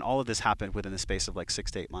home. And all of this happened within the space of like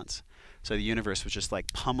 6 to 8 months. So the universe was just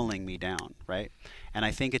like pummeling me down, right? And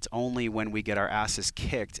I think it's only when we get our asses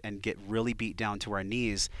kicked and get really beat down to our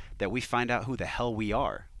knees that we find out who the hell we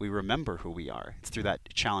are. We remember who we are. It's through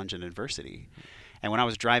that challenge and adversity. And when I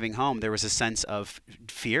was driving home, there was a sense of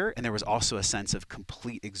fear, and there was also a sense of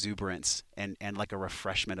complete exuberance and like a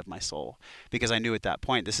refreshment of my soul. Because I knew at that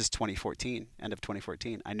point, this is 2014, end of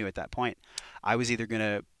 2014, I knew at that point I was either going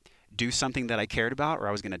to do something that I cared about or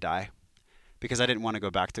I was going to die. Because I didn't want to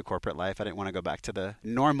go back to corporate life. I didn't want to go back to the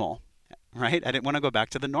normal, right? I didn't want to go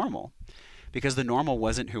back to the normal. Because the normal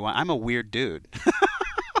wasn't who I'm a weird dude.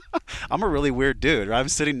 I'm a really weird dude. I'm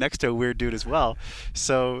sitting next to a weird dude as well.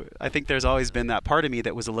 So I think there's always been that part of me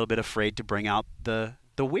that was a little bit afraid to bring out the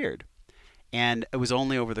weird. And it was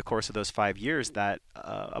only over the course of those 5 years that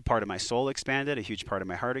a part of my soul expanded, a huge part of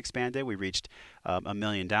my heart expanded. We reached 1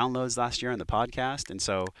 million downloads last year on the podcast. And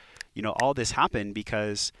so, all this happened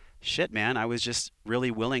because shit, man, I was just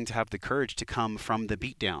really willing to have the courage to come from the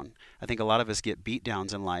beatdown. I think a lot of us get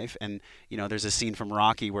beatdowns in life. And, there's a scene from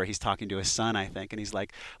Rocky where he's talking to his son, I think, and he's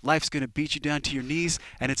like, life's going to beat you down to your knees,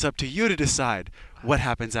 and it's up to you to decide what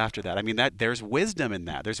happens after that. I mean, there's wisdom in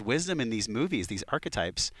that. There's wisdom in these movies, these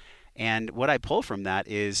archetypes. And what I pull from that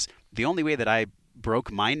is the only way that I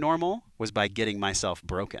broke my normal was by getting myself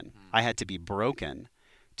broken. I had to be broken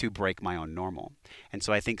to break my own normal. And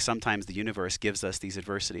so I think sometimes the universe gives us these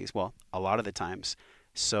adversities, well, a lot of the times,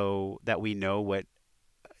 so that we know what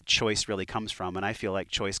choice really comes from. And I feel like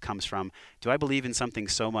choice comes from, do I believe in something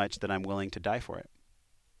so much that I'm willing to die for it?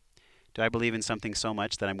 Do I believe in something so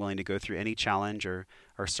much that I'm willing to go through any challenge or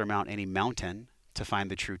surmount any mountain to find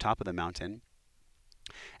the true top of the mountain?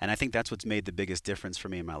 And I think that's what's made the biggest difference for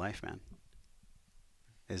me in my life, man,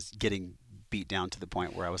 is getting beat down to the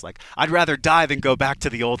point where I was like, I'd rather die than go back to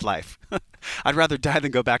the old life. I'd rather die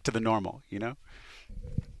than go back to the normal,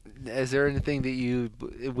 Is there anything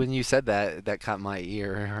that when you said that caught my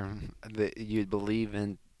ear, that you'd believe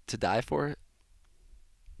in to die for it?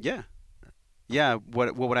 Yeah. Yeah.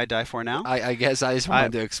 What would I die for now? I guess I just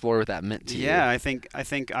wanted to explore what that meant to you. Yeah, I think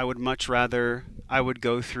I would much rather I would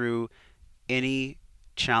go through any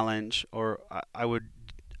challenge, or I would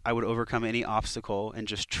overcome any obstacle and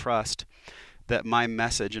just trust that my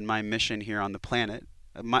message and my mission here on the planet,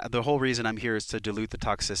 the whole reason I'm here is to dilute the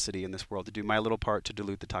toxicity in this world, to do my little part to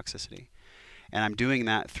dilute the toxicity. And I'm doing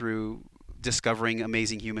that through discovering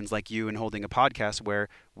amazing humans like you and holding a podcast where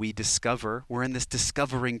we're in this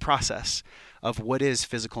discovering process of what is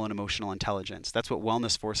physical and emotional intelligence. That's what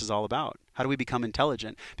Wellness Force is all about. How do we become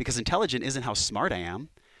intelligent? Because intelligent isn't how smart I am.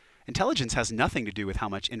 Intelligence has nothing to do with how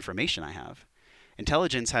much information I have.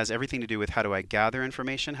 Intelligence has everything to do with how do I gather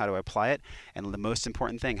information, how do I apply it, and the most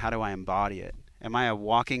important thing, how do I embody it? Am I a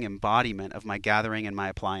walking embodiment of my gathering and my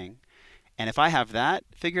applying? And if I have that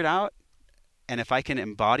figured out, and if I can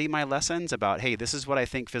embody my lessons about, hey, this is what I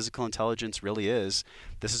think physical intelligence really is,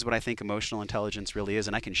 this is what I think emotional intelligence really is,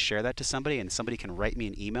 and I can share that to somebody, and somebody can write me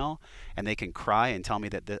an email, and they can cry and tell me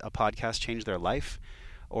that a podcast changed their life,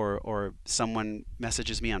 or someone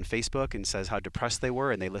messages me on Facebook and says how depressed they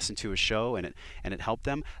were, and they listened to a show, and it helped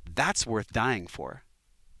them, that's worth dying for.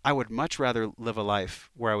 I would much rather live a life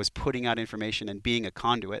where I was putting out information and being a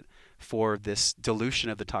conduit for this dilution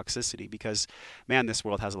of the toxicity, because, man, this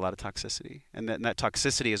world has a lot of toxicity. And that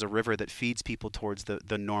toxicity is a river that feeds people towards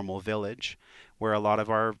the normal village, where a lot of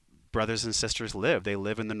our brothers and sisters live. They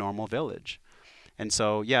live in the normal village. And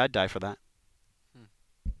so, yeah, I'd die for that.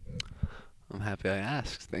 I'm happy I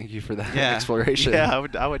asked. Thank you for that exploration. Yeah,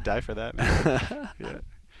 I would die for that, man. Yeah.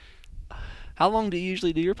 How long do you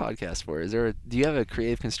usually do your podcast for? Do you have a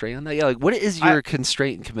creative constraint on that? Yeah, like what is your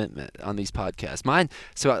constraint and commitment on these podcasts? Mine,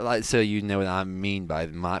 so you know what I mean by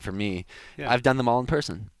for me, I've done them all in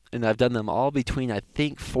person. And I've done them all between, I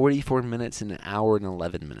think, 44 minutes and an hour and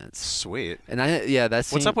 11 minutes. Sweet. And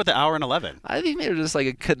that's what's up with the hour and 11? I think they're just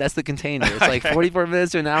like that's the container. It's like 44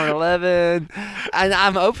 minutes to an hour and 11. And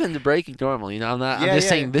I'm open to breaking normal. You know, I'm just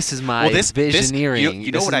saying this is my visioneering.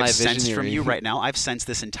 You know what I've sensed from you right now? I've sensed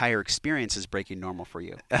this entire experience is breaking normal for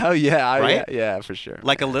you. Oh yeah, right? Yeah, for sure.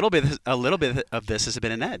 Like a little bit of this has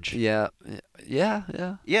been an edge. Yeah. This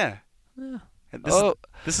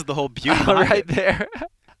is the whole beauty right there.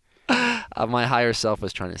 My higher self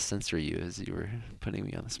was trying to censor you as you were putting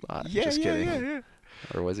me on the spot. Just kidding. Yeah.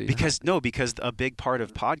 Or was he? Because a big part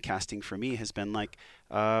of podcasting for me has been like,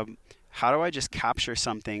 how do I just capture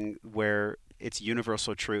something where it's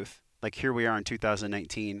universal truth? Like here we are in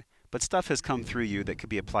 2019, but stuff has come through you that could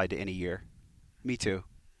be applied to any year. Me too.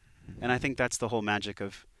 And I think that's the whole magic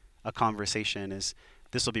of a conversation is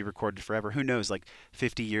this will be recorded forever. Who knows, like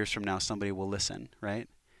 50 years from now, somebody will listen, right?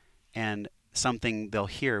 And something they'll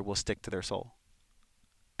hear will stick to their soul.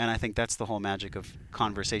 And I think that's the whole magic of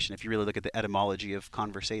conversation. If you really look at the etymology of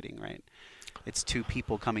conversating, right? It's two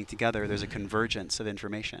people coming together. There's a convergence of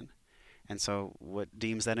information. And so what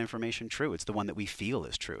deems that information true? It's the one that we feel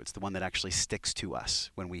is true. It's the one that actually sticks to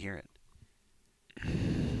us when we hear it.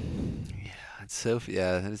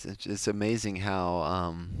 It's amazing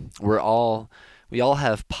how we all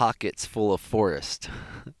have pockets full of forest.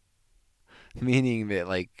 Meaning that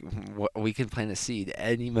like we can plant a seed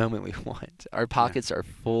any moment we want. Our pockets are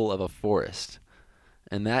full of a forest,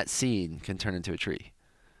 and that seed can turn into a tree.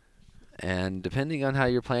 And depending on how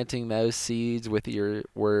you're planting those seeds with your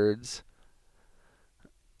words,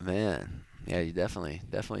 man, you definitely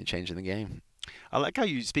changing the game. I like how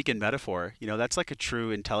you speak in metaphor. You know, that's like a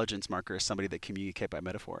true intelligence marker, somebody that communicates by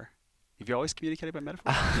metaphor. Have you always communicated by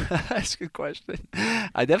metaphor? That's a good question.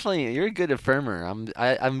 You're a good affirmer.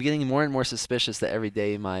 I'm getting more and more suspicious that every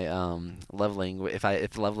day my love language,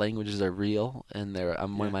 if love languages are real, and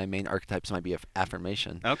one of my main archetypes might be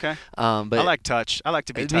affirmation. Okay. But I like touch. I like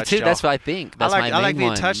to be touched. Me too. That's what I think. That's I like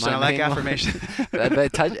being touched, and I like affirmation. But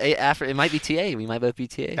it might be TA. We might both be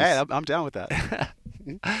TAs. Hey, I'm down with that.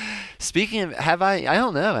 Speaking of, I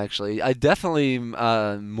don't know actually. I definitely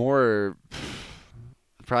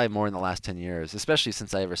probably more in the last 10 years, especially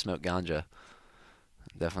since I ever smoked ganja.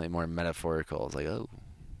 Definitely more metaphorical. It's like, oh,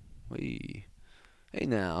 hey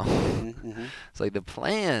now. Mm-hmm. It's like the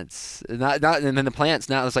plants, and then the plants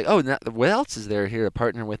now. It's like, oh, what else is there here to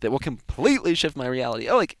partner with that will completely shift my reality?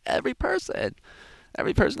 Oh, like every person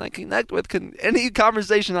I connect with any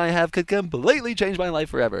conversation I have could completely change my life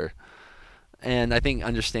forever. And I think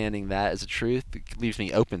understanding that as a truth leaves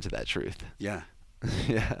me open to that truth. Yeah.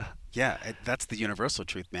 Yeah. Yeah, that's the universal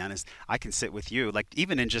truth, man, is I can sit with you, like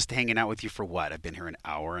even in just hanging out with you for what? I've been here an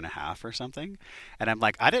hour and a half or something. And I'm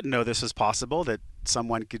like, I didn't know this was possible, that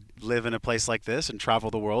someone could live in a place like this and travel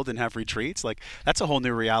the world and have retreats. Like that's a whole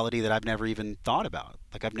new reality that I've never even thought about.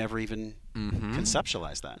 Like I've never even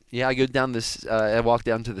conceptualized that. Yeah, I go down I walk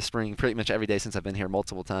down to the spring pretty much every day since I've been here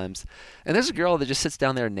multiple times. And there's a girl that just sits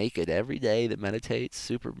down there naked every day that meditates,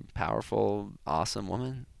 super powerful, awesome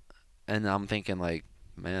woman. And I'm thinking like,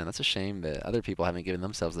 man, that's a shame that other people haven't given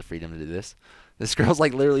themselves the freedom to do this. This girl's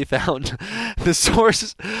like literally found the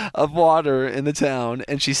source of water in the town,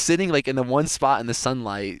 and she's sitting like in the one spot in the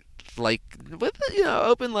sunlight, like with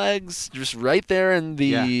open legs, just right there in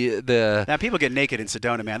the. Now people get naked in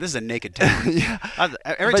Sedona, man. This is a naked town.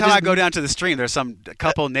 Every time I go down to the stream, there's some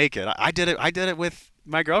couple naked. I did it with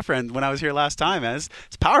my girlfriend when I was here last time. Man,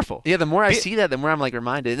 it's powerful. Yeah, the more I see that, the more I'm like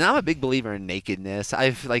reminded. And I'm a big believer in nakedness.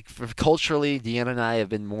 I've culturally, Deanna and I have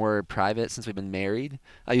been more private since we've been married.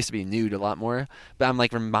 I used to be nude a lot more, but I'm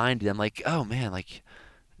like reminded. I'm like, oh man, like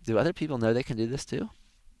Do other people know they can do this too?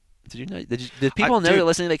 Did you know? Did people know that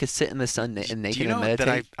listening they could sit in the sun naked and meditate?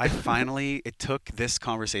 That I finally, it took this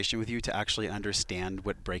conversation with you to actually understand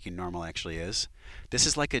what breaking normal actually is. This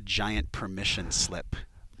is like a giant permission slip.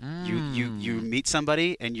 You meet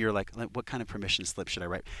somebody and you're like, what kind of permission slip should I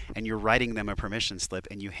write? And you're writing them a permission slip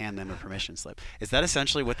and you hand them a permission slip. Is that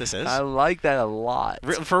essentially what this is? I like that a lot.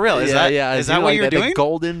 For real? Is that what you're doing? The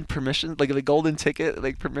golden permission, like the golden ticket,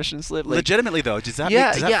 like permission slip. Like, legitimately though, does that?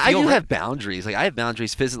 Yeah, does that yeah. feel I do right? have boundaries. Like I have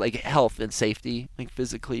boundaries, physically, like health and safety, like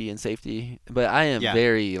physically and safety. But I am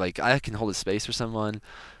very like I can hold a space for someone.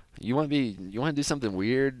 You want to do something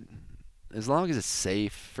weird, as long as it's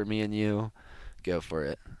safe for me and you, go for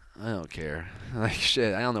it. I don't care. Like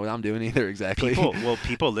shit, I don't know what I'm doing either exactly.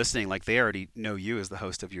 People listening, like they already know you as the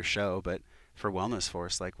host of your show, but for Wellness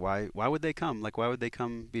Force, like why would they come? Like why would they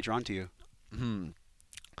come be drawn to you?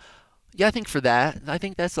 Yeah, I think for that, I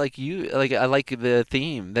think that's like you. Like I like the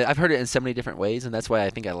theme. I've heard it in so many different ways, and that's why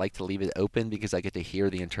I think I like to leave it open because I get to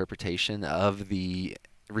hear the interpretation of the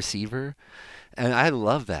receiver. And I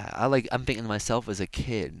love that. I'm thinking to myself as a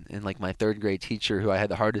kid, and like my third grade teacher who I had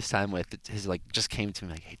the hardest time with, just came to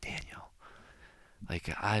me like, "Hey Daniel,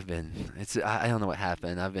 like I don't know what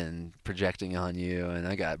happened. I've been projecting on you, and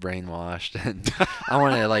I got brainwashed, and I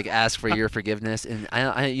want to like ask for your forgiveness. And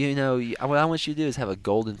what I want you to do is have a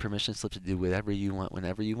golden permission slip to do whatever you want,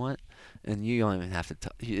 whenever you want, and you don't even have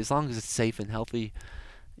to. As long as it's safe and healthy."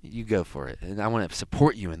 You go for it, and I want to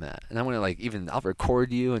support you in that, and I want to I'll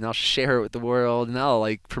record you, and I'll share it with the world, and I'll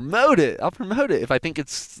promote it. I'll promote it if I think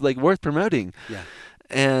it's worth promoting. Yeah.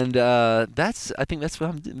 And I think that's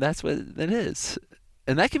what it is,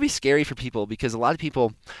 and that can be scary for people because a lot of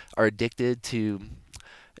people are addicted to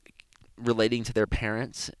relating to their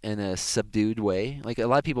parents in a subdued way. Like a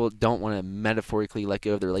lot of people don't want to metaphorically let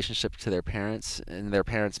go of the relationship to their parents, and their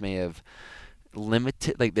parents may have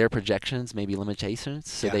limited, like their projections may be limitations,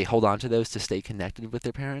 so they hold on to those to stay connected with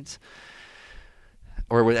their parents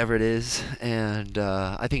or whatever it is. And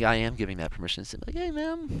I think I am giving that permission to say, like, hey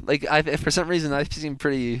man, like for some reason I seem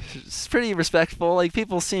pretty respectful. Like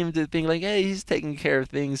people seem to think like, hey, he's taking care of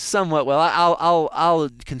things somewhat well. I'll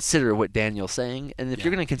consider what Daniel's saying, and if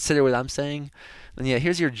you're going to consider what I'm saying, then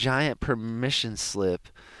here's your giant permission slip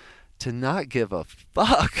to not give a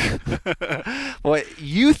fuck what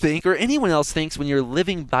you think or anyone else thinks when you're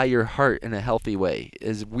living by your heart in a healthy way,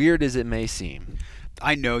 as weird as it may seem.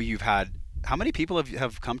 I know you've had, how many people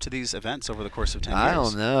have come to these events over the course of 10 years? I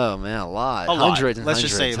don't know, man, a lot. Hundreds. Let's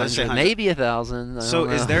just say 100. Maybe 1,000. So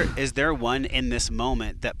is there one in this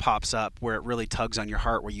moment that pops up where it really tugs on your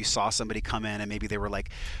heart, where you saw somebody come in and maybe they were like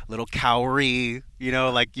a little cowrie,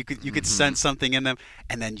 like you could sense something in them,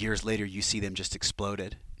 and then years later you see them just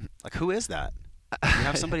exploded? Like, who is that? Do you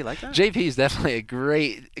have somebody like that? JP is definitely a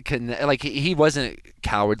great he wasn't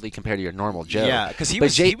cowardly compared to your normal Joe. Yeah, because he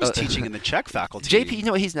was teaching in the Czech faculty. JP, you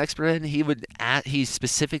know what he's an expert in? He's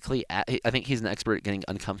specifically I think he's an expert at getting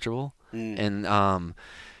uncomfortable, and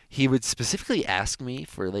he would specifically ask me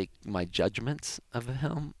for my judgments of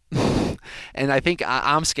him. And I think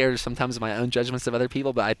I'm scared sometimes of my own judgments of other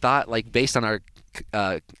people, but I thought based on our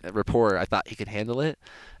rapport, I thought he could handle it.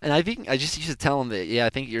 And I think I just used to tell him that, I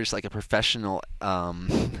think you're just like a professional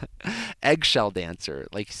eggshell dancer.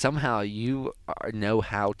 Like somehow you know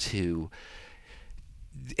how to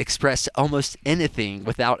express almost anything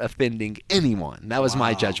without offending anyone. That was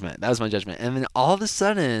my judgment. And then all of a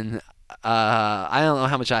sudden, I don't know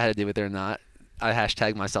how much I had to do with it or not. I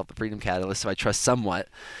hashtagged myself the Freedom Catalyst, so I trust somewhat.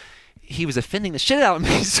 He was offending the shit out of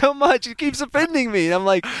me so much. He keeps offending me. And I'm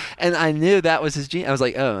like, and I knew that was his gene. I was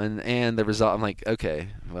like, oh, and the result, I'm like, okay,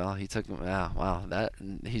 well, he took, wow, that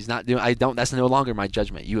he's not doing, that's no longer my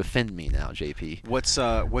judgment. You offend me now, JP. What's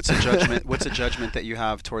a judgment? What's a judgment that you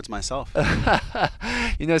have towards myself?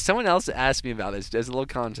 Someone else asked me about this. There's a little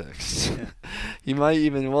context. Yeah. You might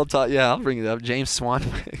even, we'll talk, I'll bring it up. James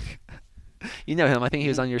Swanwick. You know him. I think he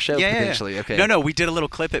was on your show potentially. Okay. No, we did a little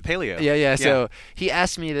clip at Paleo. Yeah. So he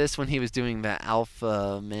asked me this when he was doing the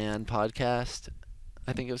Alpha Man podcast.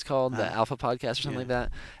 I think it was called the Alpha Podcast or something like that.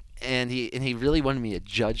 And he really wanted me to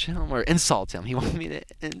judge him or insult him. He wanted me to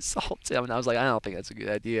insult him, and I was like, I don't think that's a good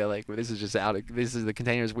idea. This is just the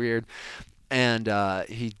container's weird. And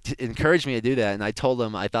he encouraged me to do that, and I told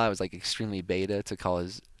him I thought it was extremely beta to call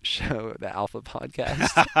his show the Alpha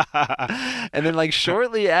Podcast. And then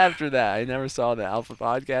shortly after that, I never saw the Alpha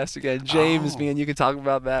Podcast again. James, me and you can talk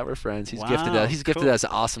about that. We're friends. He's gifted us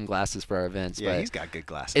awesome glasses for our events. Yeah, but he's got good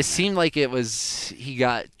glasses. It seemed like it was he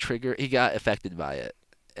got affected by it.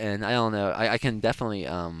 And I don't know. I can definitely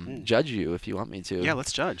judge you if you want me to. Yeah,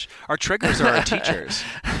 let's judge. Our triggers are our teachers.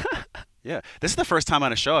 Yeah. This is the first time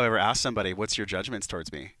on a show I've ever asked somebody, what's your judgments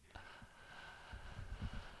towards me?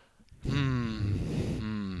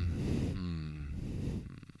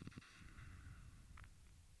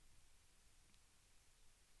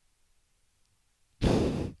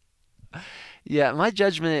 Yeah, my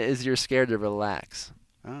judgment is you're scared to relax.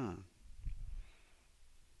 Ah.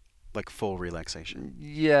 Like full relaxation.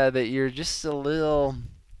 Yeah, that you're just a little...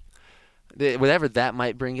 whatever that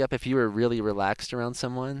might bring up, if you were really relaxed around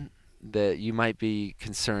someone, that you might be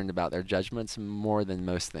concerned about their judgments more than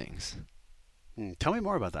most things. Tell me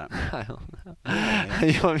more about that. I don't know. Yeah.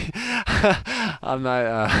 You want me? I'm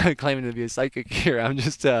not claiming to be a psychic here. I'm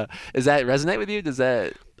just. Does that resonate with you? Does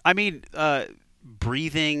that? I mean,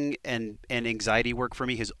 breathing and anxiety work for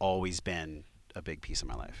me has always been a big piece of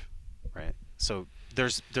my life, right? So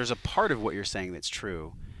there's a part of what you're saying that's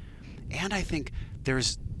true, and I think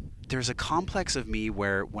there's a complex of me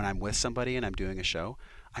where when I'm with somebody and I'm doing a show,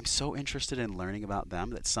 I'm so interested in learning about them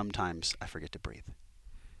that sometimes I forget to breathe.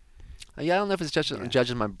 Yeah, I don't know if it's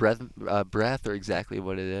judging my breath or exactly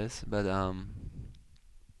what it is, but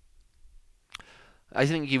I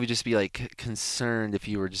think you would just be like concerned if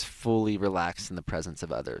you were just fully relaxed in the presence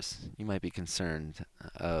of others. You might be concerned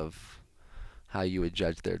of how you would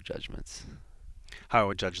judge their judgments. How I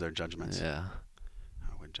would judge their judgments. Yeah.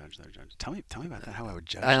 Judge their judge. Tell me about that. How I would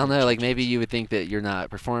judge. I don't know. Like judgments. maybe you would think that you're not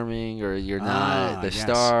performing, or you're not the yes.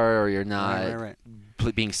 star, or you're not right.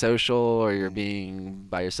 being social, or you're being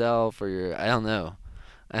by yourself, or you're. I don't know.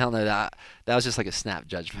 That was just like a snap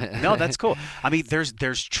judgment. No, that's cool. I mean,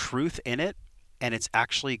 there's truth in it, and it's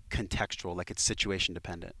actually contextual. Like it's situation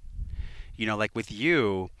dependent. You know, like with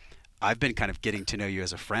you, I've been kind of getting to know you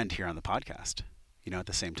as a friend here on the podcast. You know, at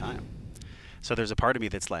the same time. So there's a part of me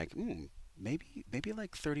that's like, maybe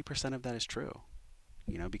like 30% of that is true,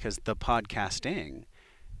 you know, because the podcasting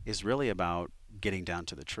is really about getting down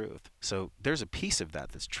to the truth. So there's a piece of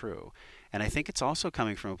that that's true. And I think it's also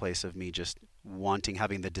coming from a place of me just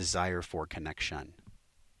having the desire for connection,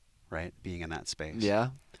 right? Being in that space. Yeah.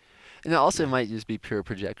 And it also might just be pure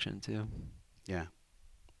projection too. Yeah.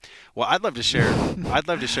 Well, I'd love to share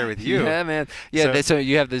with you. Yeah, man. Yeah, so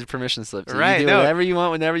you have the permission slip. So right. You do whatever you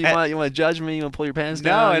want, whenever you want. You want to judge me? You want to pull your pants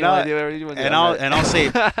down? I'll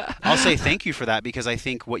say thank you for that, because I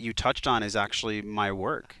think what you touched on is actually my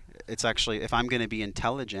work. It's actually, if I'm going to be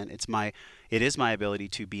intelligent, it is my ability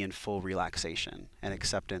to be in full relaxation and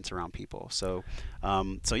acceptance around people. So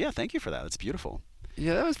yeah, thank you for that. That's beautiful.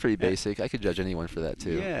 Yeah, that was pretty basic. I could judge anyone for that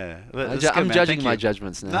too. Yeah, I'm judging my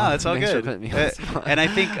judgments now. No, that's all good. And I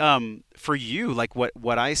think for you, like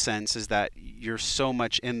what I sense is that you're so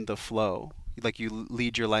much in the flow, like you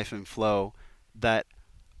lead your life in flow, that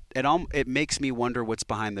it makes me wonder what's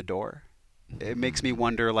behind the door. It makes me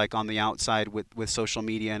wonder, like on the outside with social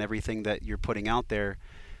media and everything that you're putting out there,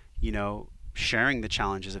 you know, sharing the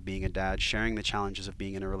challenges of being a dad, sharing the challenges of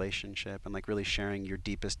being in a relationship, and like really sharing your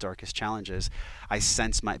deepest, darkest challenges, I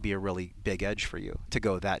sense might be a really big edge for you to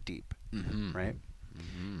go that deep, right?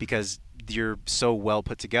 Because you're so well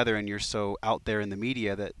put together and you're so out there in the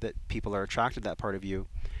media that people are attracted to that part of you.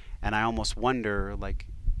 And I almost wonder, like,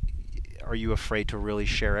 are you afraid to really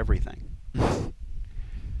share everything?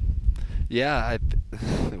 Yeah,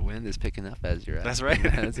 the wind is picking up as you're at. That's right.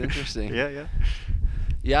 That's interesting. Yeah.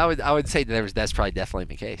 Yeah, I would say that's probably definitely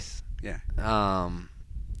the case. Yeah.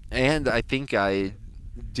 And I think I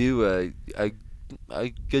do a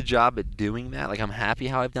good job at doing that. Like I'm happy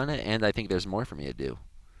how I've done it, and I think there's more for me to do.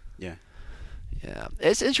 Yeah. Yeah,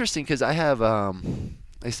 it's interesting because I have,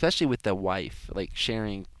 especially with the wife, like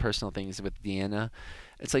sharing personal things with Deanna.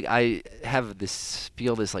 It's like I have this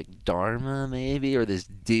like dharma maybe, or this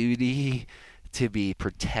duty to be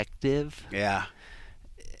protective. Yeah.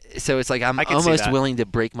 So it's like I'm I almost willing to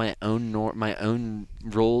break my own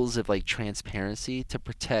rules of like transparency to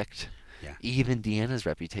protect even Deanna's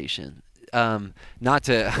reputation. Not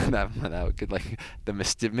to that could like the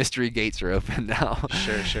mystery gates are open now.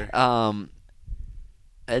 Sure.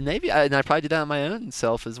 And maybe I probably did that on my own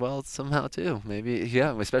self as well somehow too. Maybe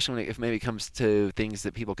especially if maybe it comes to things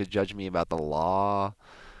that people could judge me about the law,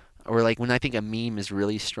 or like when I think a meme is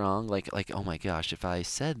really strong, like oh my gosh, if I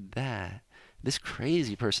said that, this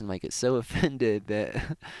crazy person might get so offended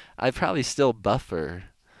that I probably still buffer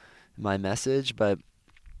my message, but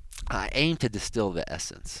I aim to distill the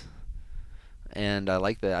essence. And I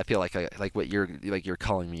like that. I feel like what you're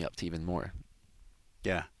calling me up to even more.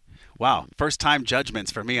 Yeah. Wow. First time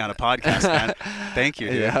judgments for me on a podcast, man. Thank you,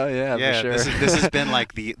 dude. Yeah, for sure. This has been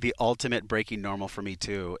like the ultimate breaking normal for me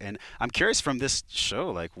too. And I'm curious from this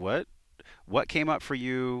show, like what came up for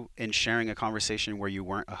you in sharing a conversation where you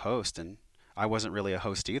weren't a host, and I wasn't really a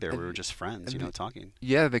host either. We were just friends, talking.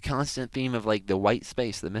 Yeah, the constant theme of like the white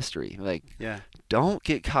space, the mystery. Like, Yeah. don't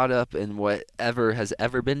get caught up in whatever has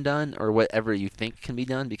ever been done or whatever you think can be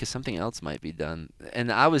done, because something else might be done.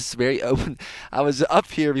 And I was very open. I was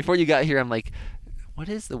up here before you got here. I'm like, what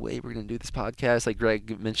is the way we're going to do this podcast? Like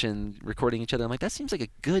Greg mentioned recording each other. I'm like, that seems like a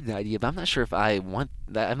good idea, but I'm not sure if I want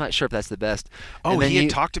that. I'm not sure if that's the best. Oh, he had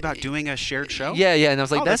talked about doing a shared show? Yeah. And I was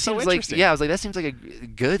like, that seems like, interesting. I was like, that seems like a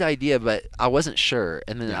good idea, but I wasn't sure.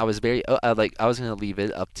 And then I was I was going to leave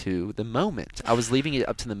it up to the moment. I was leaving it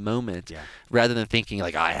up to the moment rather than thinking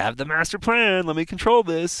like, I have the master plan, let me control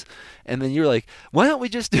this. And then you were like, why don't we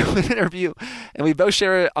just do an interview? And we both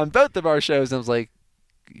share it on both of our shows. And I was like,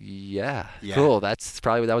 yeah, cool. That's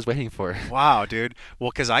probably what I was waiting for. Wow, dude.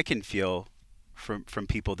 Well, because I can feel from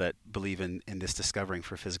people that believe in this discovering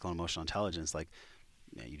for physical and emotional intelligence, like,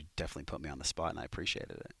 you definitely put me on the spot, and I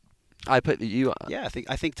appreciated it. I put you on. Yeah,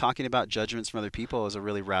 I think talking about judgments from other people is a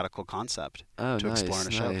really radical concept to explore in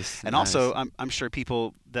a show. And also, I'm sure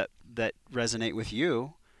people that resonate with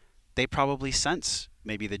you, they probably sense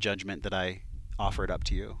maybe the judgment that I offered up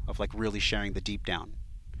to you of like really sharing the deep down.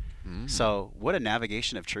 So what a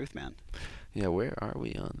navigation of truth, man. Yeah, where are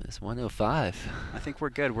we on this? 105. I think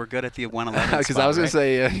we're good. We're good at the 111 Because I was going to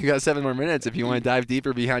say, you got 7 more minutes if you want to dive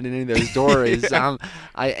deeper behind any of those doors. I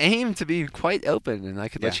aim to be quite open, and I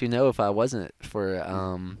could let you know if I wasn't for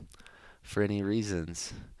any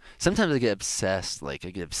reasons. Sometimes I get obsessed. Like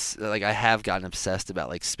I have gotten obsessed about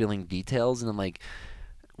like spilling details, and I'm like,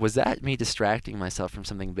 was that me distracting myself from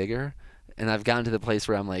something bigger? And I've gotten to the place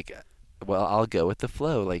where I'm like, well, I'll go with the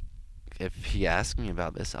flow. Like, if he asks me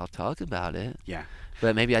about this, I'll talk about it. Yeah.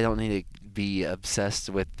 But maybe I don't need to be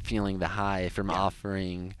obsessed with feeling the high from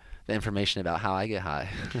offering the information about how I get high.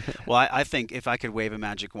 Well, I think if I could wave a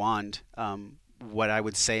magic wand, what I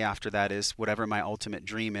would say after that is whatever my ultimate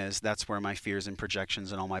dream is, that's where my fears and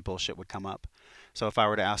projections and all my bullshit would come up. So if I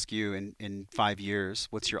were to ask you in 5 years,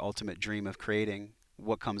 what's your ultimate dream of creating,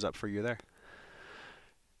 what comes up for you there?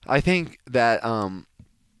 I think that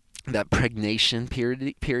that pregnation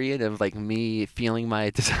period of like me feeling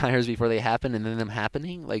my desires before they happen and then them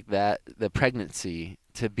happening, like that, the pregnancy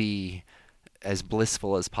to be as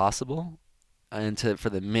blissful as possible, and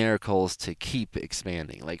for the miracles to keep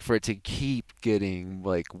expanding, like for it to keep getting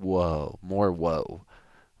like more woe.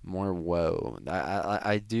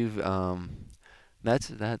 I do.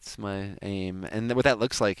 That's my aim, and what that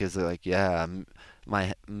looks like is like me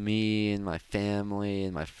and my family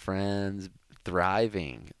and my friends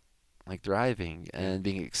thriving and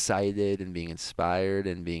being excited and being inspired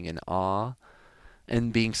and being in awe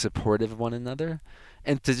and being supportive of one another,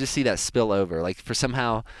 and to just see that spill over. Like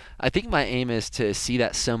I think my aim is to see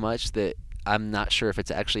that so much that I'm not sure if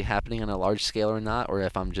it's actually happening on a large scale or not, or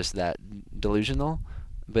if I'm just that delusional,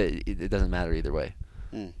 but it doesn't matter either way.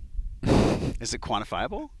 Is it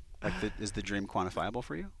quantifiable? Like, is the dream quantifiable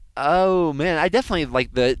for you? Oh man, I definitely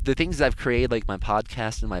like the things that I've created, like my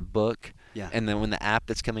podcast and my book. Yeah. And then when the app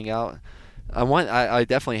that's coming out, I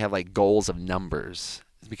definitely have like goals of numbers,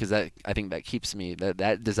 because I think that keeps me,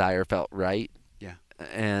 that desire felt right. Yeah.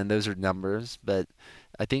 And those are numbers, but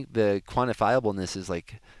I think the quantifiableness is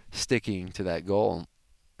like sticking to that goal,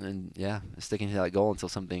 and sticking to that goal until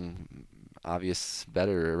something obvious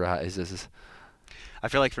better arises. I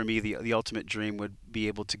feel like for me, the ultimate dream would be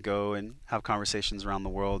able to go and have conversations around the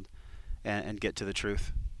world and get to the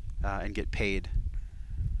truth and get paid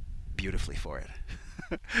beautifully for it.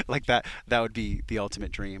 Like that would be the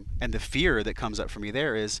ultimate dream. And the fear that comes up for me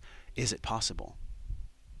there is it possible?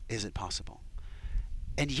 Is it possible?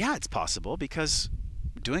 And yeah, it's possible, because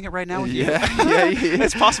I'm doing it right now with you.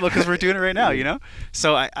 It's possible because we're doing it right now,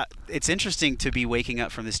 So it's interesting to be waking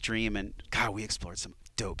up from this dream, and God, we explored some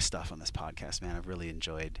dope stuff on this podcast, man. I've really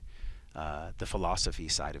enjoyed the philosophy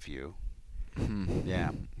side of you.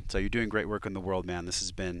 Yeah. So you're doing great work in the world, man. This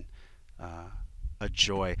has been a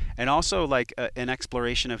joy, and also like an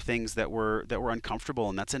exploration of things that were uncomfortable,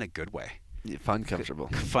 and that's in a good way. Yeah, fun, comfortable.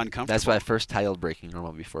 Fun, comfortable. That's why I first titled Breaking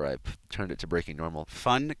Normal before I turned it to Breaking Normal.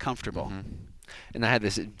 Fun, comfortable. Mm-hmm. And I had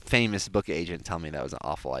this famous book agent tell me that was an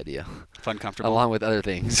awful idea. Fun, comfortable. Along with other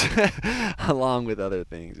things. It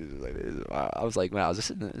was like, I was like, wow, is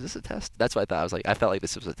this a test? That's what I thought. I was like, I felt like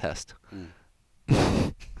this was a test.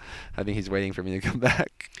 I think he's waiting for me to come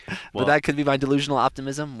back. But that could be my delusional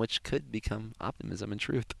optimism, which could become optimism and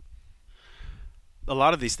truth. A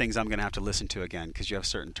lot of these things I'm going to have to listen to again, because you have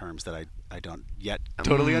certain terms that I don't yet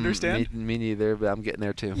totally understand. Me neither, but I'm getting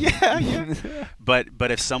there too. Yeah.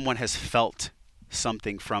 But if someone has felt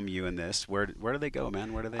something from you in this, where do they go,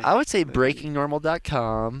 man? Where do they? I would say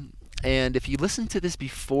breakingnormal.com. And if you listen to this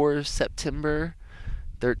before September,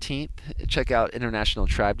 13th. Check out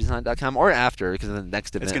internationaltribedesign.com or after, because the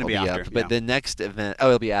next event will be after, up. But the next event,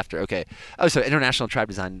 it'll be after. Okay. Oh, so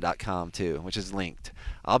internationaltribedesign.com too, which is linked.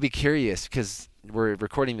 I'll be curious because we're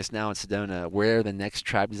recording this now in Sedona, where the next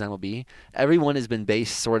tribe design will be. Everyone has been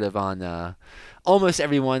based sort of on almost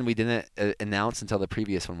everyone we didn't announce until the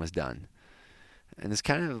previous one was done. And it's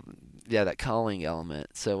kind of, that calling element.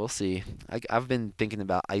 So we'll see. I've been thinking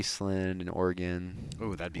about Iceland and Oregon.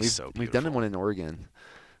 Oh, that'd be so beautiful. We've done one in Oregon,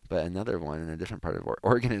 but another one in a different part of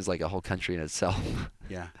Oregon is like a whole country in itself.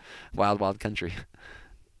 Yeah. Wild, wild country.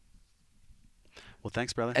 Well,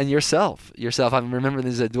 thanks, brother. And yourself. I remember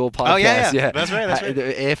this is a dual podcast. Oh, yeah. That's right.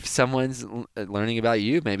 If someone's learning about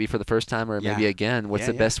you, maybe for the first time or maybe again, what's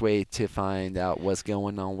the best way to find out what's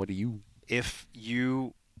going on? What do you... If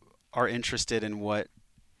you are interested in what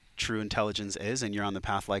true intelligence is and you're on the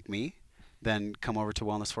path like me, then come over to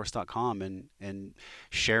wellnessforce.com and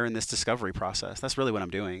share in this discovery process. That's really what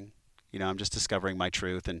I'm doing. I'm just discovering my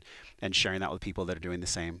truth and sharing that with people that are doing the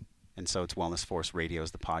same. And so it's Wellness Force Radio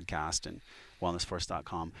is the podcast, and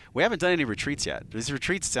wellnessforce.com. We haven't done any retreats yet. These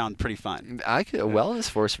retreats sound pretty fun. Wellness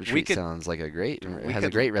Force retreat sounds like a great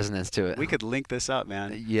resonance to it. We could link this up,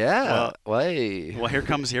 man. Yeah. Well, here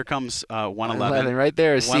comes 111 right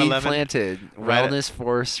there. Seed planted. Wellness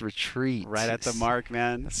Force retreat. Right at the mark,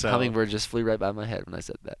 man. So hummingbird just flew right by my head when I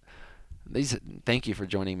said that. Thank you for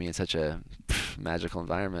joining me in such a magical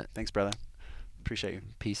environment. Thanks, brother. Appreciate you.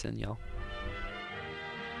 Peace in, y'all.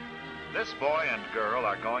 This boy and girl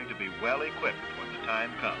are going to be well equipped when the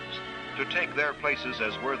time comes to take their places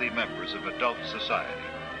as worthy members of adult society.